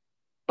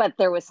 But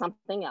there was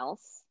something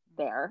else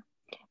there.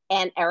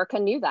 And Erica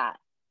knew that.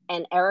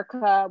 And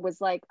Erica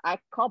was like, I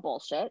call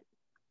bullshit.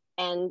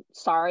 And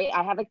sorry,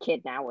 I have a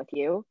kid now with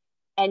you.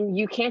 And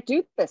you can't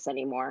do this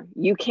anymore.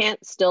 You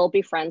can't still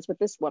be friends with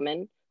this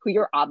woman who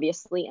you're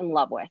obviously in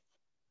love with.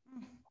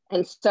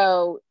 And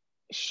so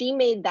she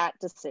made that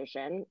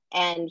decision.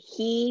 And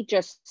he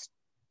just,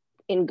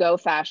 in Go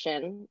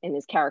fashion, in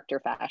his character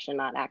fashion,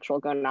 not actual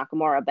Go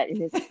Nakamura, but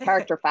in his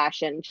character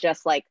fashion,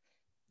 just like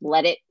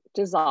let it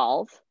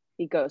dissolve.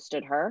 He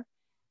ghosted her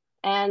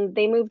and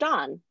they moved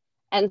on.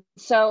 And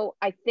so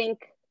I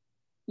think,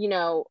 you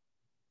know,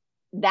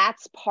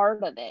 that's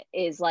part of it,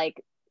 is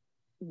like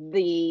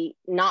the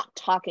not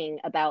talking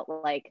about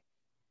like,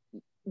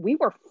 we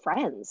were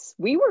friends,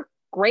 we were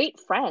great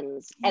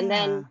friends. And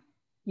then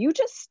you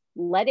just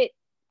let it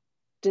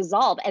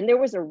dissolve. And there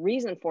was a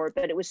reason for it,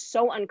 but it was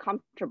so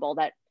uncomfortable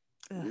that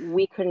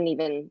we couldn't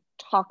even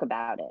talk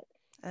about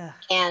it.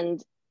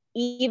 And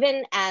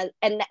even as,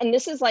 and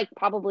this is like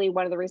probably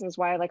one of the reasons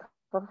why like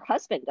her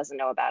husband doesn't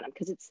know about him,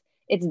 because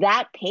it's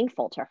that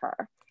painful to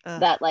her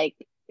that like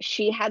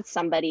she had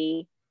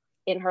somebody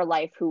in her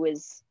life who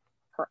was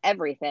her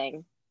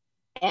everything,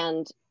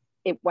 and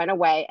it went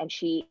away, and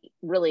she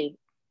really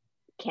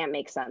can't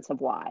make sense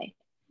of why.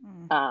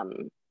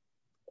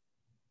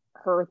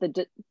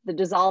 The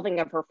dissolving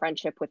of her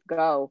friendship with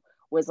Go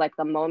was like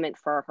the moment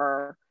for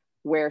her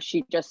where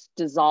she just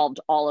dissolved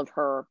all of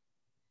her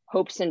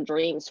hopes and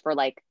dreams for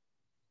like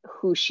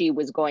who she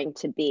was going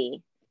to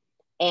be.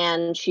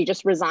 And she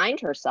just resigned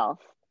herself.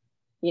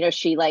 You know,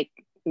 she like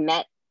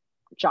met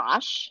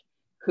Josh,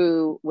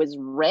 who was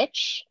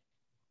rich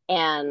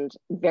and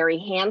very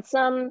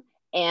handsome,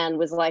 and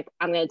was like,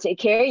 I'm going to take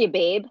care of you,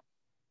 babe.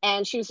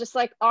 And she was just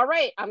like, all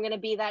right, I'm going to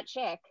be that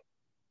chick.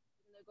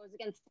 It goes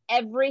against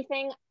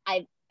everything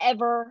I've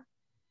ever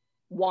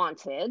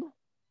wanted.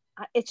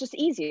 It's just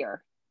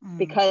easier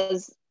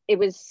because it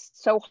was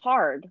so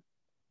hard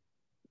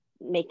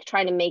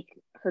trying to make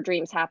her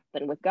dreams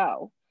happen with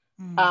Go,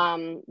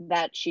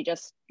 that she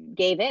just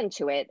gave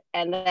into it.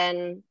 And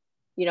then,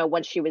 you know,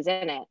 once she was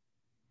in it,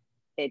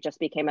 it just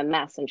became a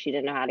mess and she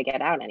didn't know how to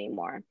get out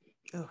anymore.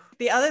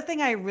 The other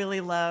thing I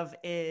really love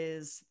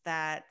is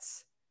that,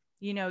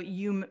 you know,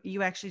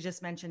 you actually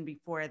just mentioned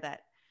before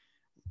that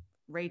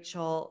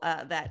Rachel,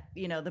 that,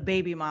 you know, the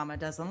baby mama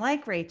doesn't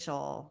like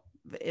Rachel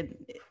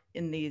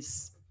in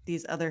these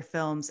other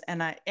films,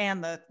 and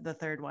the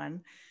third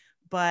one.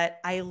 But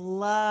I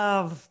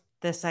love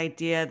this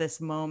idea, this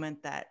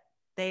moment that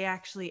they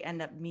actually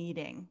end up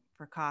meeting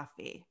for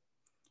coffee.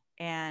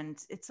 And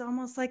it's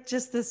almost like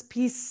just this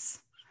peace,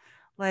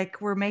 like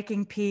we're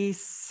making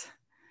peace,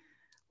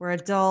 we're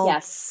adults.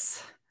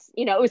 Yes.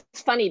 You know, it was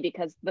funny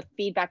because the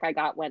feedback I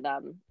got when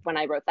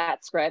I wrote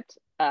that script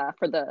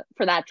for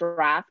that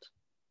draft,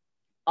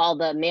 all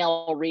the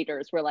male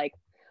readers were like,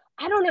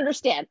 I don't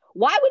understand.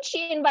 Why would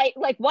she invite,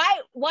 like,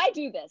 why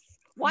do this?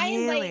 Why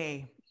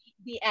invite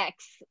the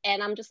ex?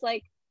 And I'm just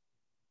like,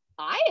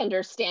 I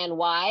understand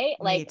why.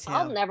 Like,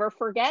 I'll never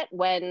forget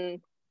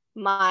when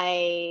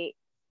my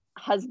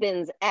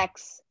husband's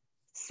ex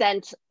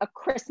sent a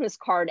Christmas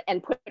card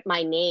and put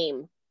my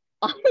name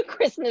on the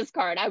Christmas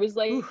card. I was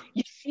like,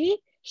 you see,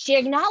 she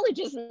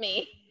acknowledges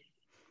me.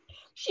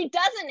 She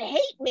doesn't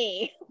hate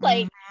me.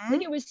 Like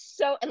it was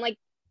so, and like,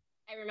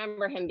 I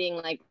remember him being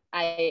like,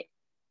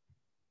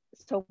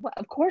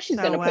 of course she's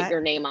going to put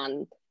your name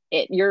on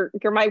it. You're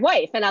my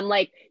wife. And I'm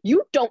like,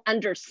 you don't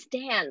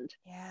understand.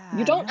 Yeah,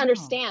 you don't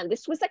understand.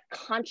 This was a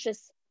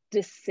conscious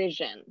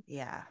decision.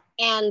 Yeah.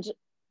 And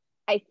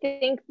I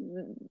think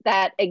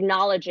that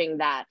acknowledging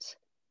that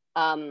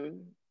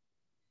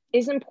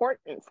is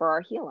important for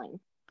our healing.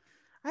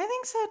 I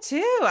think so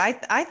too.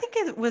 I think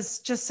it was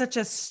just such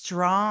a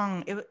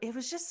strong, it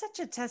was just such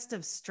a test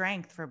of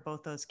strength for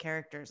both those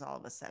characters all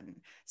of a sudden,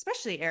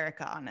 especially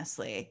Erica,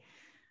 honestly,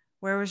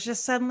 where it was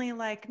just suddenly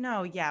like,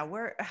 no, yeah,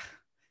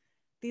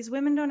 these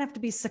women don't have to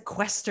be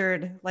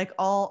sequestered, like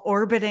all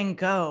orbiting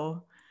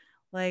Go.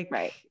 Like,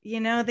 right. You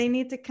know, they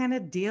need to kind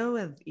of deal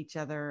with each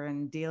other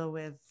and deal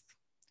with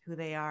who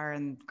they are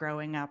and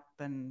growing up.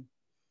 And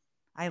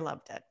I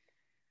loved it.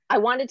 I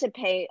wanted to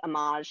pay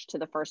homage to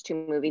the first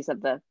two movies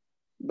of the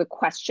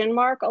question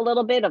mark a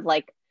little bit of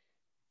like,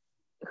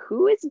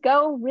 who is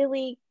Go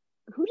really?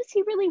 Who does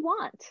he really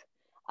want?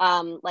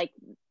 Like,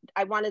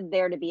 I wanted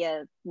there to be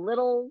a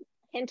little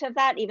hint of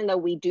that, even though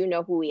we do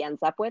know who he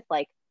ends up with.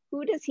 Like,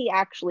 who does he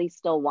actually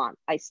still want?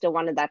 I still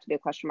wanted that to be a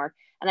question mark.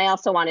 And I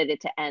also wanted it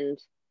to end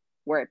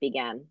where it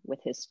began, with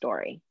his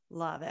story.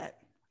 Love it.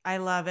 I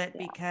love it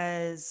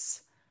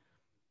because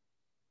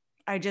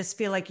I just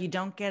feel like you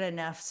don't get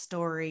enough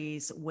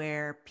stories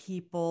where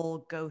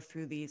people go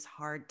through these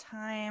hard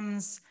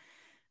times.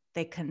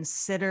 They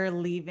consider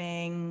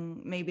leaving,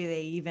 maybe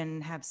they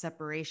even have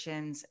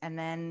separations, and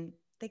then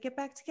they get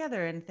back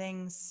together and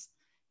things,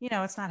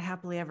 it's not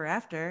happily ever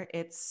after.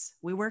 It's,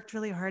 we worked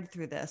really hard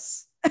through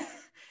this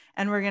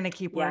and we're going to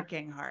keep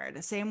working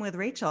hard. Same with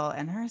Rachel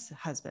and her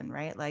husband,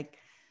 right? Like,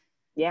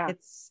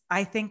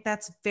 I think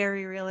that's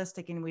very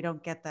realistic, and we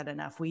don't get that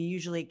enough. We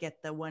usually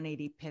get the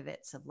 180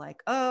 pivots of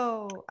like,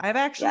 oh, I've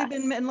actually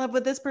been in love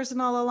with this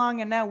person all along,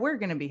 and now we're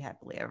going to be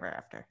happily ever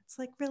after. It's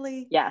like,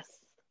 really? Yes.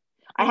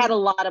 Really? I had a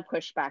lot of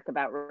pushback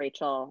about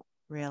Rachel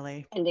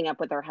ending up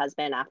with her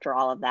husband after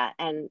all of that.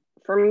 And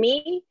for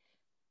me,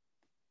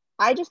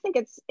 I just think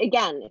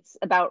it's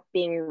about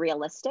being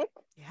realistic.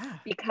 Yeah.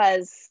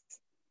 Because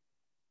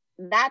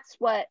that's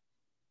what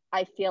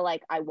I feel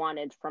like I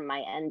wanted from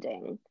my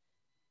ending.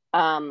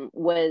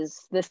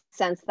 Was the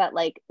sense that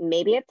like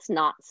maybe it's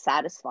not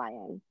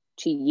satisfying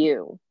to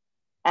you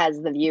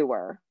as the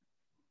viewer,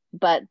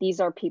 but these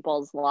are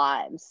people's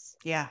lives.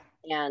 Yeah.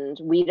 And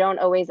we don't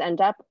always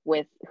end up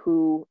with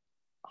who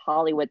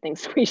Hollywood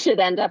thinks we should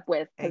end up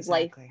with, because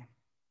life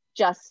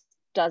just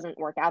doesn't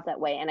work out that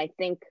way. And I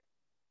think,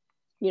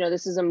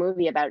 this is a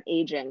movie about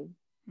aging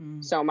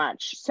so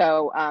much.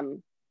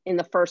 So in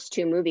the first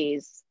two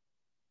movies,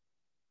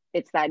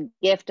 it's that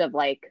gift of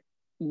like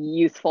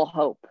youthful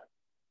hope,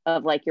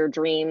 of like your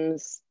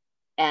dreams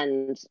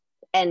and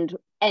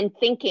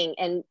thinking,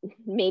 and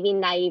maybe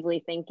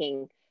naively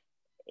thinking,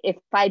 if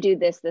I do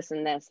this, this,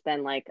 and this,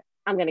 then like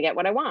I'm going to get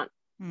what I want.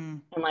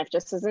 And life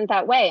just isn't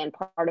that way. And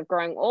part of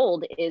growing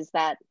old is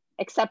that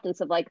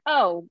acceptance of like,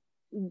 oh,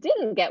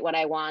 didn't get what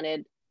I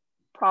wanted,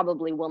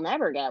 probably will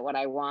never get what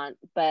I want,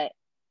 but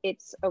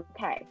it's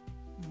okay.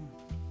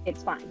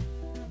 It's fine.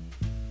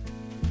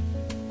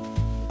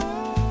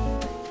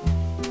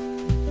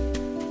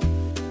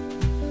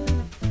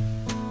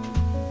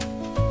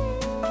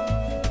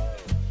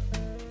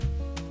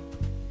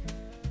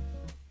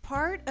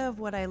 Part of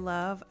what I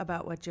love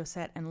about what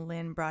Josette and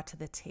Lynn brought to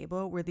the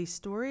table were these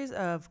stories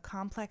of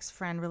complex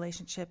friend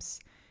relationships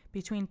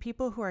between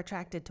people who are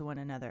attracted to one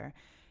another.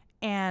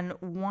 And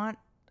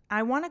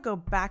I want to go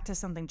back to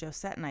something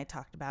Josette and I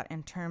talked about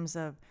in terms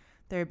of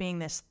there being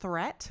this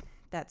threat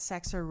that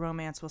sex or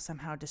romance will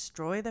somehow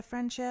destroy the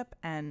friendship,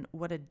 and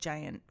what a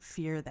giant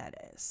fear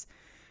that is.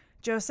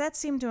 Josette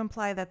seemed to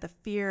imply that the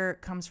fear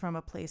comes from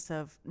a place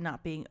of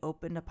not being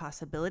open to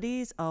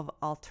possibilities of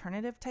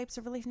alternative types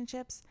of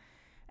relationships.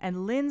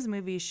 And Lynn's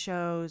movie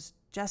shows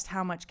just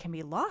how much can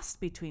be lost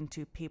between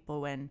two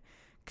people when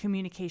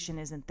communication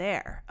isn't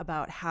there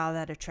about how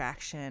that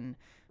attraction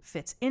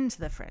fits into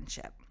the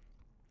friendship.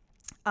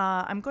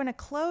 I'm going to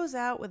close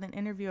out with an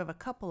interview of a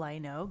couple I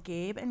know,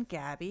 Gabe and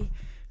Gabby,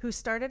 who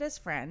started as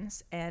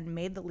friends and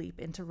made the leap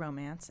into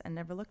romance and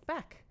never looked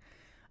back.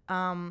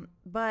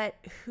 But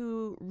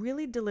who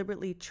really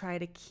deliberately try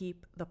to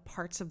keep the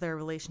parts of their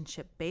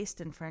relationship based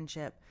in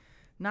friendship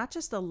not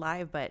just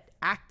alive, but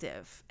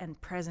active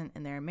and present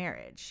in their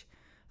marriage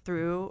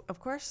through, of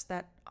course,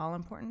 that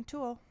all-important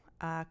tool,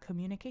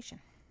 communication.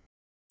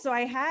 So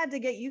I had to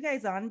get you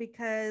guys on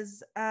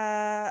because,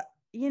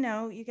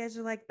 you guys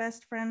are like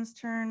best friends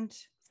turned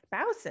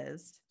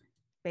spouses,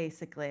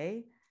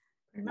 basically.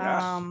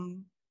 Yeah.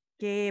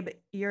 Gabe,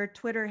 your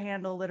Twitter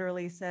handle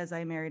literally says,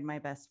 "I married my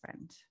best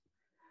friend."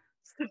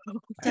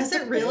 Does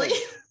it really?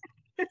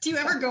 Do you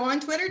ever go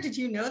on Twitter? Did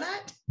you know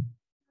that?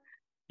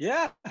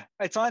 Yeah,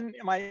 it's on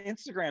my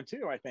Instagram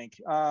too, I think.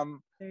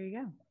 There you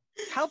go.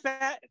 How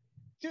bad?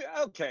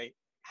 Okay,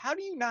 how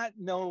do you not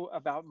know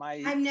about my?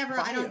 I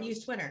don't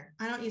use Twitter.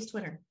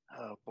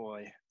 Oh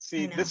boy.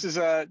 See, this is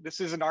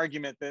an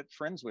argument that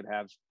friends would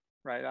have,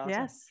 right?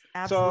 Allison? Yes,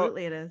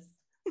 absolutely, it is.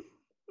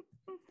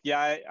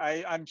 Yeah,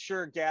 I'm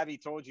sure Gabby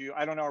told you.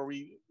 I don't know.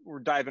 We're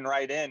diving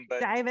right in,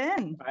 but dive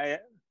in.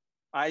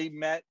 I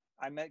met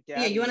Gabby.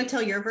 Yeah, you want to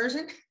tell your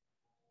version?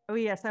 Oh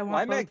yes, I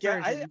want both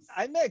versions.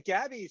 I met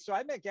Gabby. So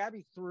I met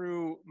Gabby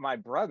through my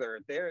brother.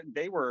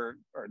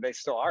 They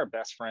still are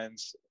best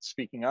friends.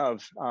 Speaking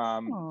of,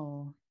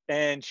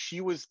 and she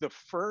was the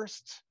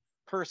first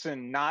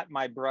person, not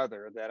my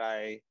brother, that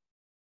I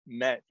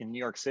met in New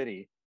York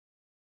City.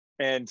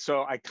 And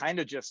so I kind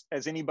of just,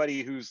 as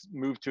anybody who's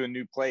moved to a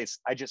new place,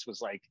 I just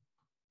was like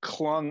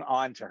clung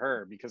on to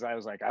her because I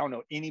was like, I don't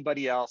know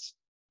anybody else.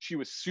 She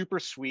was super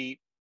sweet.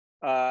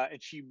 And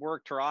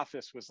her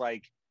office was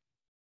like,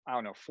 I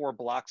don't know, 4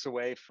 blocks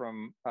away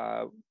from,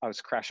 I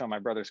was crashing on my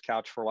brother's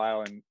couch for a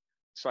while. And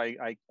so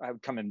I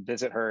would come and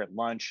visit her at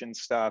lunch and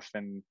stuff.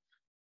 And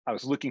I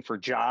was looking for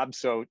jobs.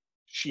 So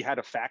she had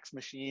a fax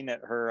machine at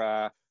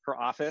her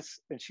office,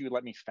 and she would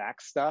let me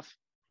fax stuff.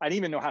 I didn't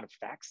even know how to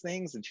fax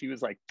things, and she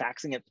was like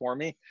faxing it for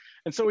me.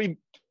 And so we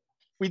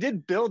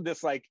did build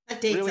this like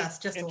that dates really us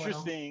just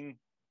interesting. A little.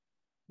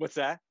 What's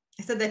that?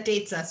 I said that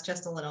dates us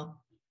just a little.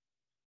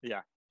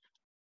 Yeah.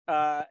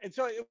 And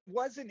so it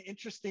was an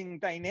interesting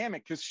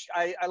dynamic because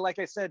I like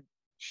I said,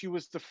 she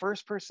was the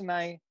first person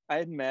I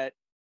had met,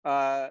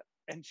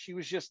 and she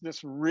was just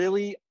this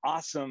really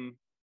awesome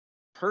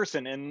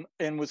person,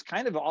 and was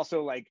kind of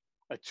also like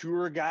a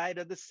tour guide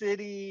of the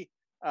city.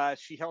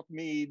 She helped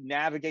me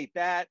navigate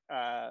that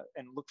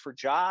and look for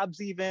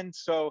jobs even.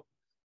 So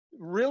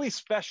really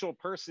special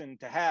person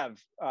to have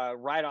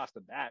right off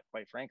the bat,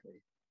 quite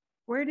frankly.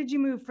 Where did you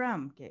move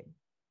from, Gabe?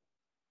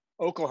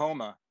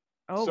 Oklahoma.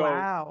 Oh, so,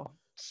 wow.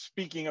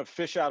 Speaking of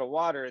fish out of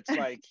water, it's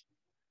like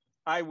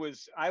I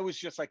was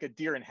just like a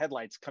deer in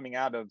headlights coming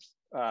out of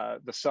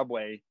the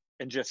subway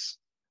and just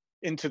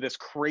into this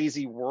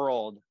crazy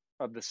world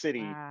of the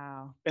city.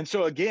 Wow. And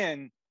so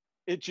again,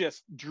 it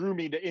just drew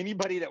me to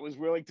anybody that was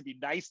willing to be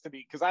nice to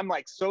me, because I'm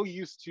like so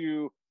used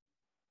to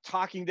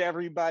talking to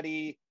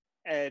everybody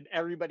and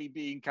everybody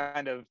being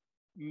kind of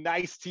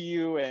nice to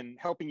you and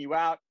helping you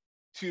out,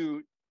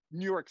 to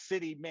New York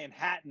City,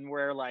 Manhattan,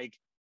 where like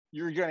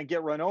you're going to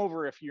get run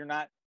over if you're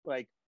not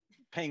like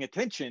paying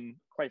attention,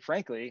 quite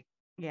frankly.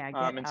 Yeah.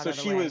 And so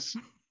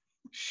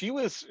she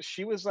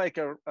was like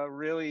a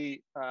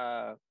really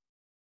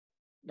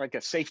like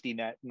a safety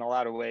net in a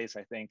lot of ways,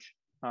 I think,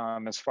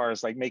 as far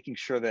as like making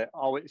sure that I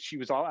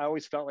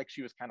always felt like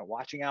she was kind of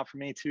watching out for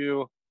me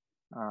too.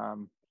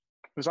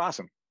 It was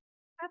awesome.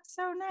 That's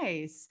so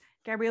nice.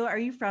 Gabriella, are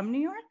you from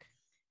New York?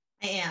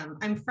 I am.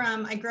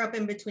 I grew up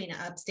in between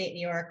upstate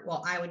New York.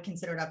 Well, I would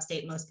consider it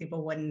upstate. Most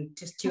people wouldn't,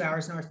 just 2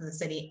 hours north of the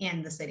city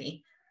and the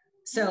city.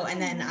 So,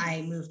 and then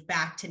I moved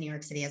back to New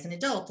York City as an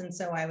adult. And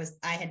so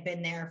I had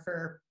been there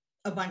for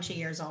a bunch of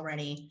years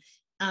already.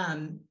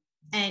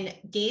 And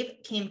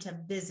Gabe came to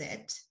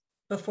visit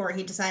before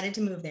he decided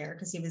to move there,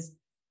 because he was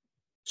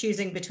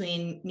choosing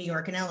between New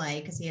York and LA,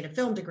 because he had a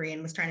film degree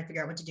and was trying to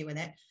figure out what to do with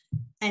it.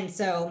 And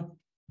so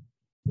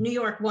New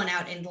York won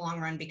out in the long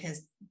run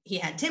because he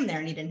had Tim there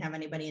and he didn't have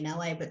anybody in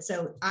LA. But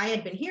so I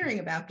had been hearing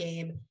about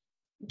Gabe.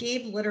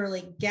 Gabe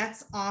literally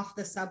gets off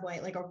the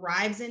subway, like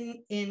arrives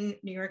in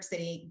New York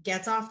City,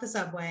 gets off the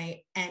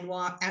subway and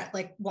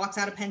walks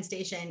out of Penn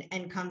Station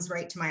and comes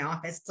right to my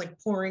office. It's like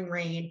pouring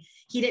rain.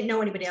 He didn't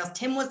know anybody else.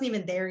 Tim wasn't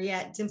even there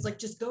yet. Tim's like,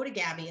 just go to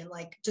Gabby and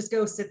like, just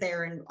go sit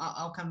there and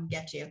I'll come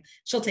get you.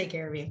 She'll take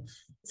care of you.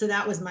 So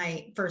that was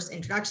my first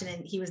introduction.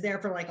 And he was there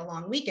for like a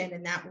long weekend.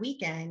 And that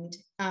weekend,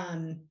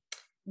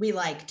 we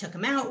like took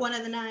him out one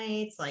of the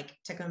nights, like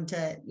took him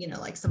to,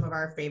 like some of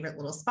our favorite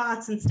little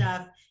spots and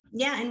stuff.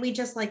 Yeah. And we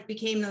just like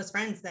became those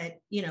friends that,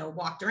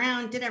 walked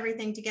around, did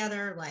everything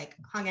together, like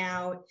hung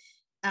out.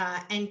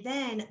 And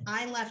then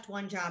I left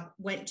one job,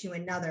 went to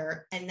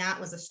another, and that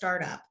was a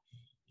startup.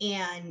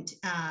 And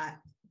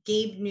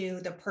Gabe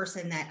knew the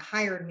person that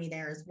hired me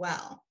there as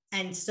well.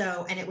 And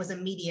it was a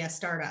media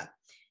startup.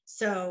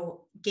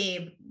 So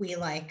Gabe, we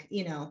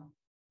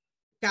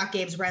got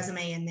Gabe's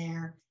resume in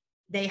there.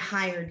 They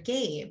hired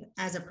Gabe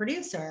as a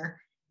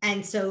producer.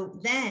 And so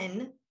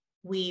then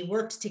we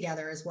worked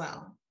together as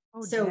well.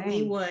 Oh, so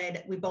dang.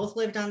 we both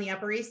lived on the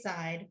Upper East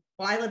Side.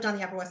 Well, I lived on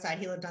the Upper West Side.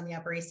 He lived on the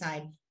Upper East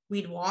Side.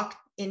 We'd walk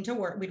into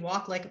work. We'd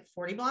walk like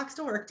 40 blocks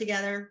to work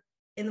together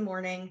in the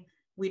morning.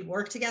 We'd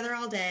work together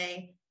all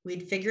day.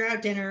 We'd figure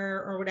out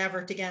dinner or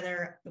whatever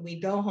together.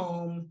 We'd go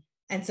home.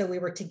 And so we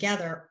were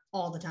together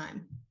all the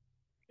time.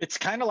 It's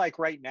kind of like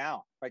right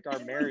now, like our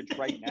marriage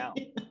right now.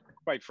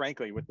 Quite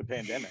frankly, with the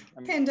pandemic.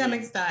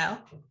 Pandemic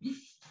style.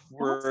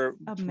 We're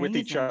with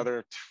each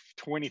other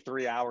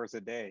 23 hours a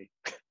day.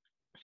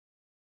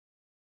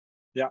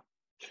 Yeah.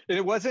 And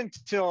it wasn't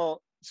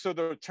till, so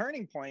the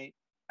turning point,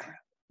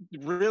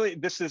 really,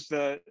 this is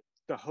the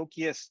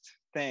hokiest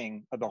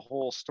thing of the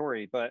whole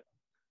story, but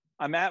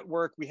I'm at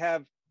work. We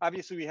have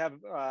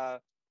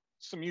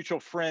some mutual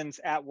friends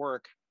at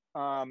work.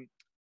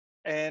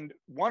 And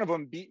one of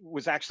them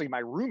was actually my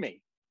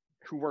roommate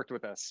who worked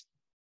with us.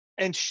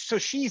 And so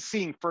she's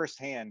seeing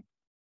firsthand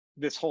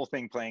this whole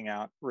thing playing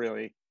out,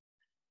 really.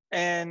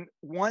 And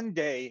one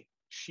day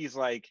she's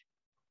like,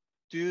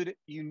 dude,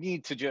 you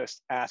need to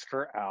just ask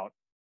her out.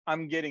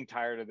 I'm getting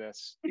tired of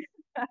this.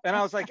 And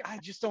I was like, I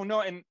just don't know.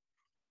 And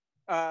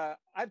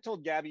I've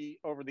told Gabby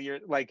over the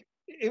years, like,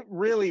 it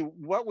really,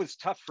 what was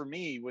tough for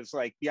me was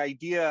like the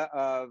idea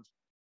of,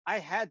 I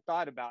had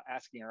thought about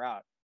asking her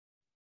out,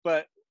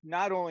 but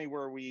not only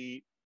were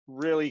we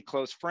really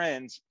close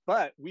friends,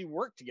 but we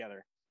worked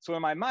together. So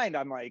in my mind,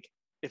 I'm like,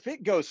 if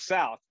it goes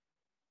south,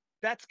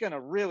 that's going to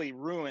really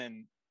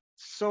ruin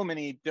so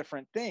many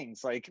different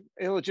things. Like,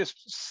 it'll just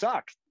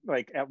suck.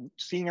 Like,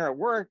 seeing her at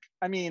work,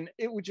 I mean,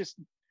 it would just,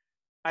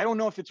 I don't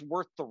know if it's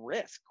worth the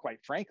risk, quite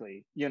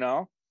frankly,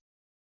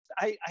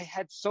 I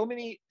had so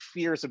many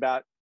fears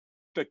about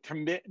the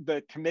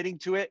committing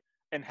to it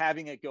and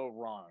having it go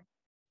wrong.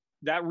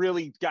 That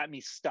really got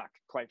me stuck,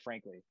 quite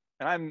frankly.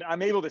 And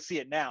I'm able to see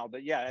it now,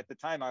 but yeah, at the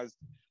time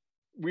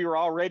we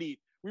were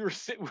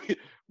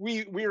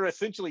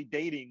essentially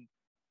dating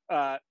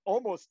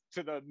almost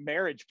to the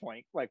marriage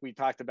point, like we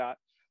talked about.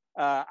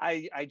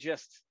 I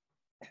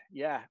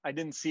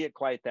didn't see it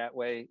quite that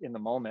way in the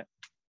moment.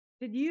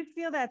 Did you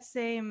feel that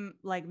same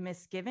like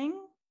misgiving,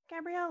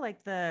 Gabrielle,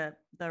 like the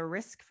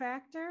risk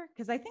factor?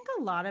 Because I think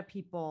a lot of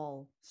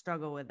people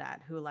struggle with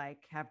that, who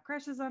like have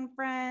crushes on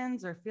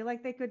friends or feel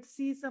like they could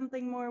see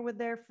something more with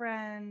their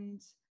friend.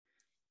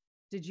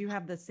 Did you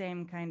have the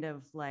same kind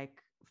of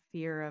like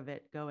fear of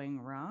it going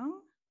wrong?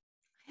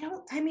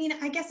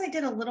 I guess I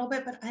did a little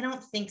bit, but I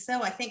don't think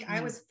so. I think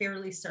I was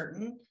fairly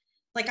certain.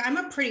 Like I'm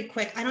a pretty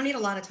quick, I don't need a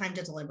lot of time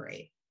to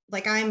deliberate.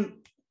 Like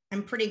I'm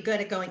pretty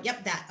good at going,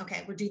 yep, that,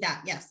 okay, we'll do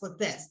that. Yes, let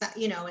this, that,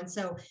 and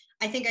so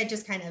I think I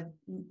just kind of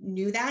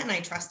knew that and I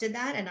trusted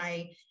that.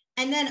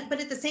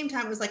 But at the same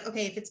time, it was like,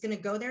 okay, if it's going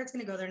to go there, it's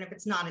going to go there. And if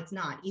it's not, it's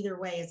not. Either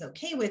way is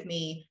okay with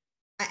me.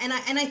 And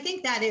I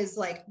think that is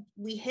like,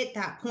 we hit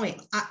that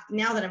point.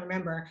 Now that I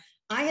remember,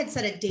 I had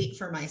set a date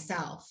for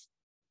myself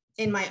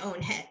in my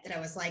own head that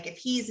I was like, if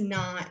he's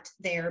not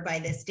there by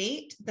this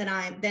date,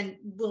 then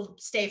we'll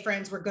stay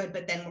friends. We're good.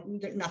 But then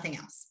nothing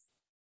else.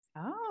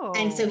 Oh.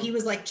 And so he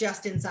was like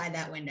just inside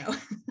that window.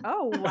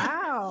 Oh,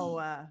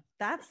 wow.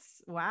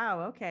 That's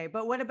wow. Okay.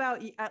 But what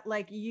about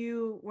like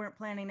you weren't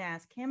planning to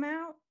ask him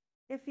out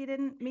if he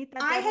didn't meet that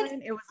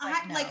deadline? It was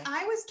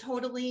I was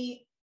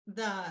totally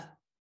the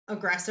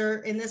aggressor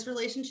in this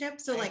relationship.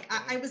 So like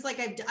I was like,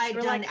 I've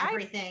done like,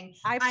 everything.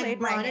 I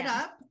brought it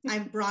up. I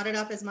brought it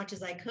up as much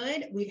as I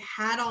could. We've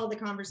had all the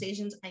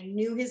conversations. I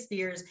knew his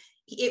fears.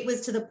 It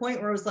was to the point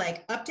where it was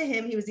like up to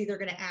him. He was either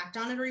going to act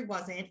on it or he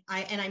wasn't.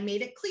 I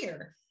made it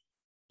clear.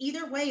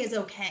 Either way is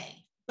okay,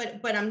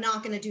 but I'm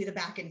not going to do the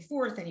back and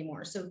forth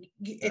anymore. So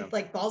it's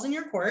like balls in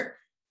your court.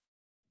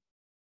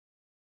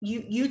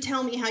 You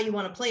tell me how you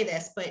want to play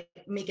this, but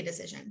make a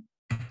decision.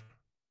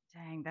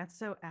 Dang, that's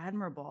so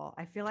admirable.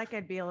 I feel like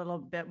I'd be a little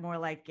bit more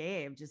like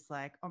Gabe, just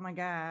like, oh my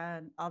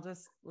God, I'll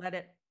just let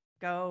it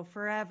go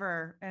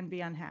forever and be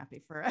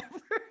unhappy forever.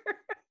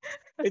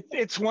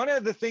 It's one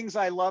of the things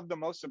I love the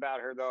most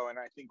about her, though, and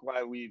I think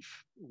why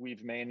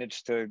we've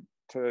managed to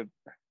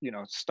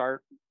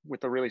start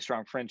with a really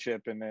strong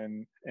friendship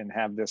and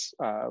have this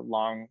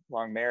long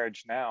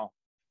marriage now,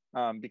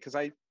 because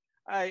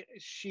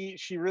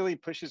she really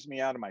pushes me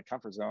out of my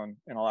comfort zone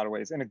in a lot of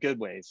ways, in a good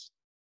ways.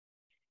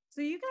 So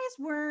you guys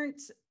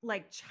weren't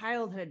like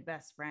childhood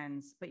best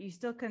friends, but you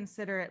still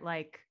consider it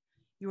like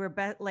you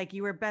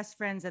were best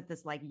friends at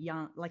this like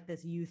young, like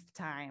this youth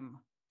time.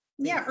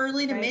 Yeah,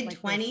 early to mid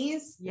 20s.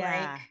 Like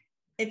yeah. Like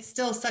it's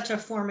still such a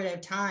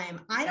formative time.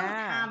 I don't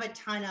have a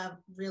ton of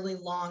really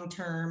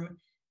long-term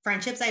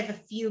friendships. I have a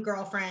few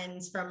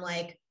girlfriends from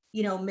like,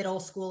 middle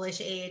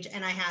schoolish age.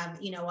 And I have,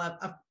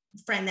 a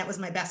friend that was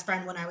my best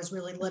friend when I was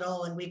really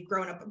little and we've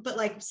grown up, but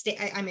like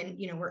I'm in,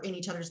 we're in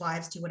each other's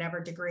lives to whatever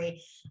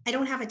degree. I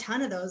don't have a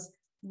ton of those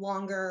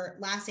longer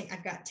lasting.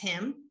 I've got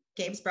Tim,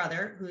 Gabe's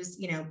brother, who's,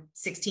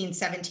 16,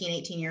 17,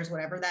 18 years,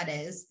 whatever that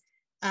is.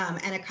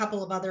 And a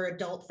couple of other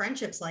adult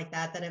friendships like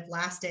that have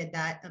lasted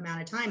that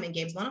amount of time. And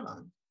Gabe's one of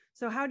them.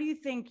 So how do you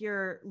think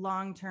your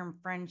long-term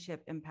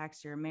friendship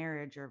impacts your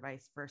marriage or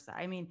vice versa?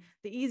 I mean,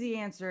 the easy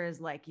answer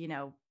is like,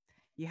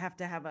 you have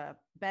to have a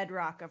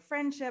bedrock of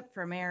friendship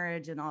for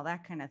marriage and all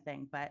that kind of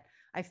thing. But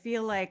I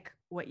feel like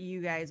what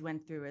you guys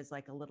went through is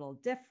like a little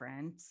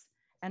different.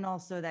 And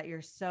also that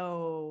you're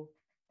so,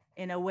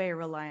 in a way,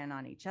 reliant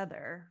on each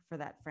other for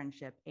that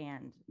friendship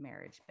and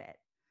marriage bit.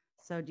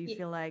 So do you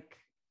feel like,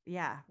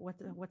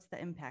 what's the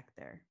impact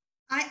there?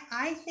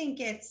 I think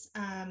it's,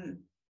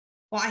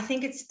 I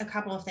think it's a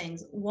couple of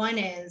things. One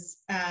is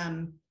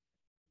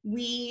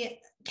we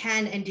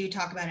can and do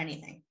talk about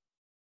anything.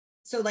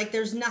 So like,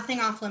 there's nothing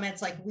off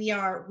limits. Like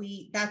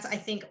that's, I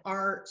think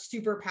our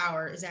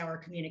superpower is our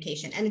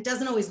communication, and it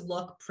doesn't always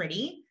look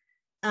pretty.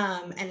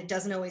 And it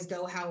doesn't always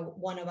go how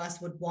one of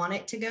us would want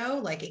it to go.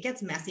 Like it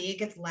gets messy, it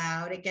gets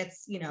loud, it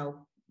gets,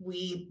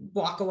 we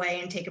walk away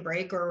and take a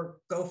break or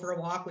go for a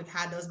walk. We've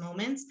had those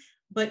moments,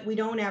 but we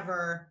don't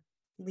ever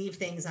leave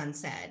things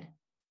unsaid.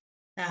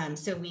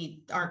 So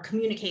our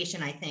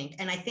communication, I think,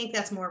 and I think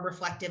that's more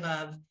reflective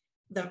of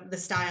the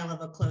style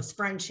of a close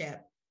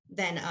friendship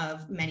than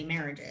of many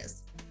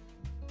marriages.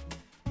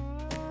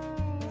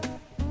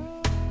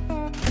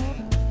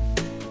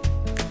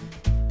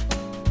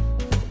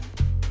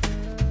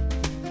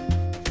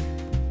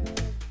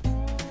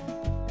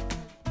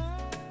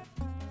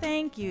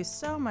 Thank you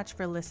so much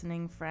for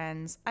listening,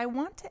 friends. I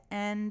want to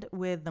end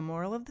with the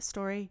moral of the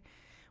story,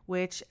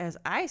 which, as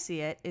I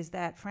see it, is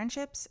that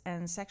friendships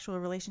and sexual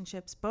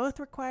relationships both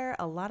require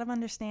a lot of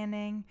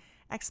understanding,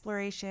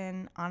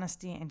 exploration,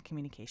 honesty, and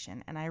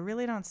communication. And I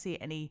really don't see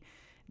any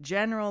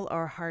general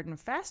or hard and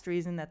fast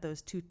reason that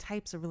those two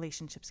types of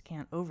relationships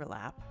can't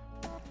overlap.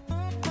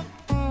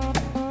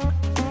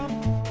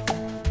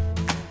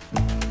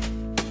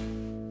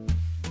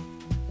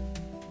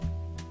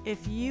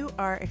 If you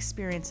are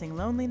experiencing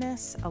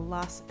loneliness, a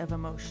loss of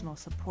emotional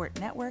support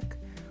network,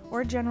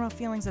 or general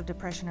feelings of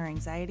depression or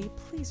anxiety,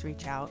 please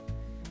reach out.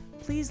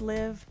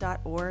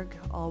 PleaseLive.org,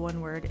 all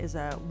one word, is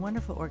a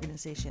wonderful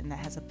organization that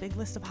has a big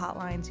list of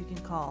hotlines you can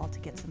call to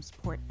get some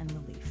support and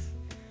relief.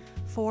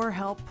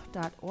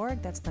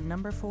 4help.org, that's the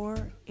number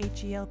 4,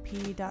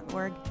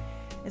 HELP.org,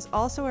 is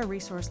also a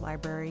resource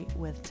library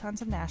with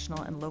tons of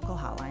national and local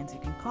hotlines you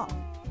can call.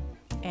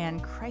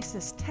 And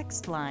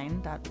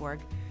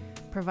crisistextline.org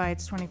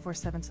provides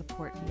 24/7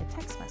 support via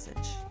text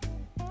message.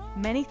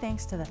 Many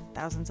thanks to the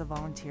thousands of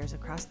volunteers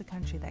across the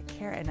country that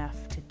care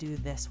enough to do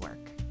this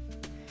work.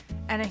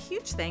 And a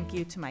huge thank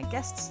you to my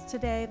guests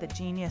today, the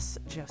genius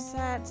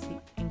Josette,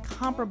 the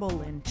incomparable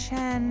Lin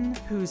Chen,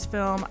 whose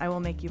film I Will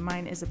Make You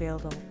Mine is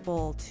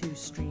available to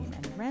stream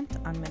and rent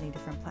on many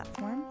different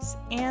platforms,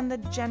 and the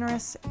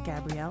generous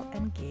Gabrielle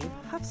and Gabe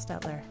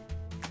Huffstetler.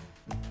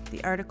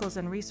 The articles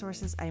and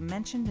resources I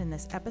mentioned in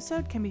this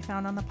episode can be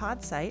found on the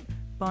pod site,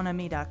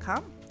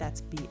 bonami.com.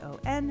 That's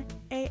BONAMI.com.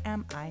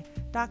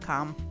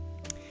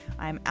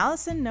 I'm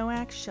Allison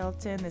Nowak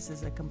Shelton. This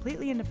is a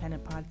completely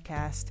independent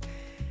podcast.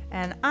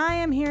 And I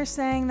am here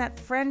saying that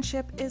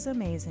friendship is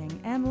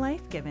amazing and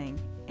life-giving,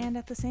 and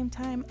at the same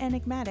time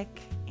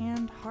enigmatic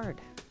and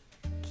hard.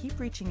 Keep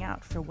reaching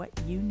out for what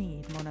you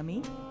need, mon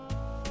ami.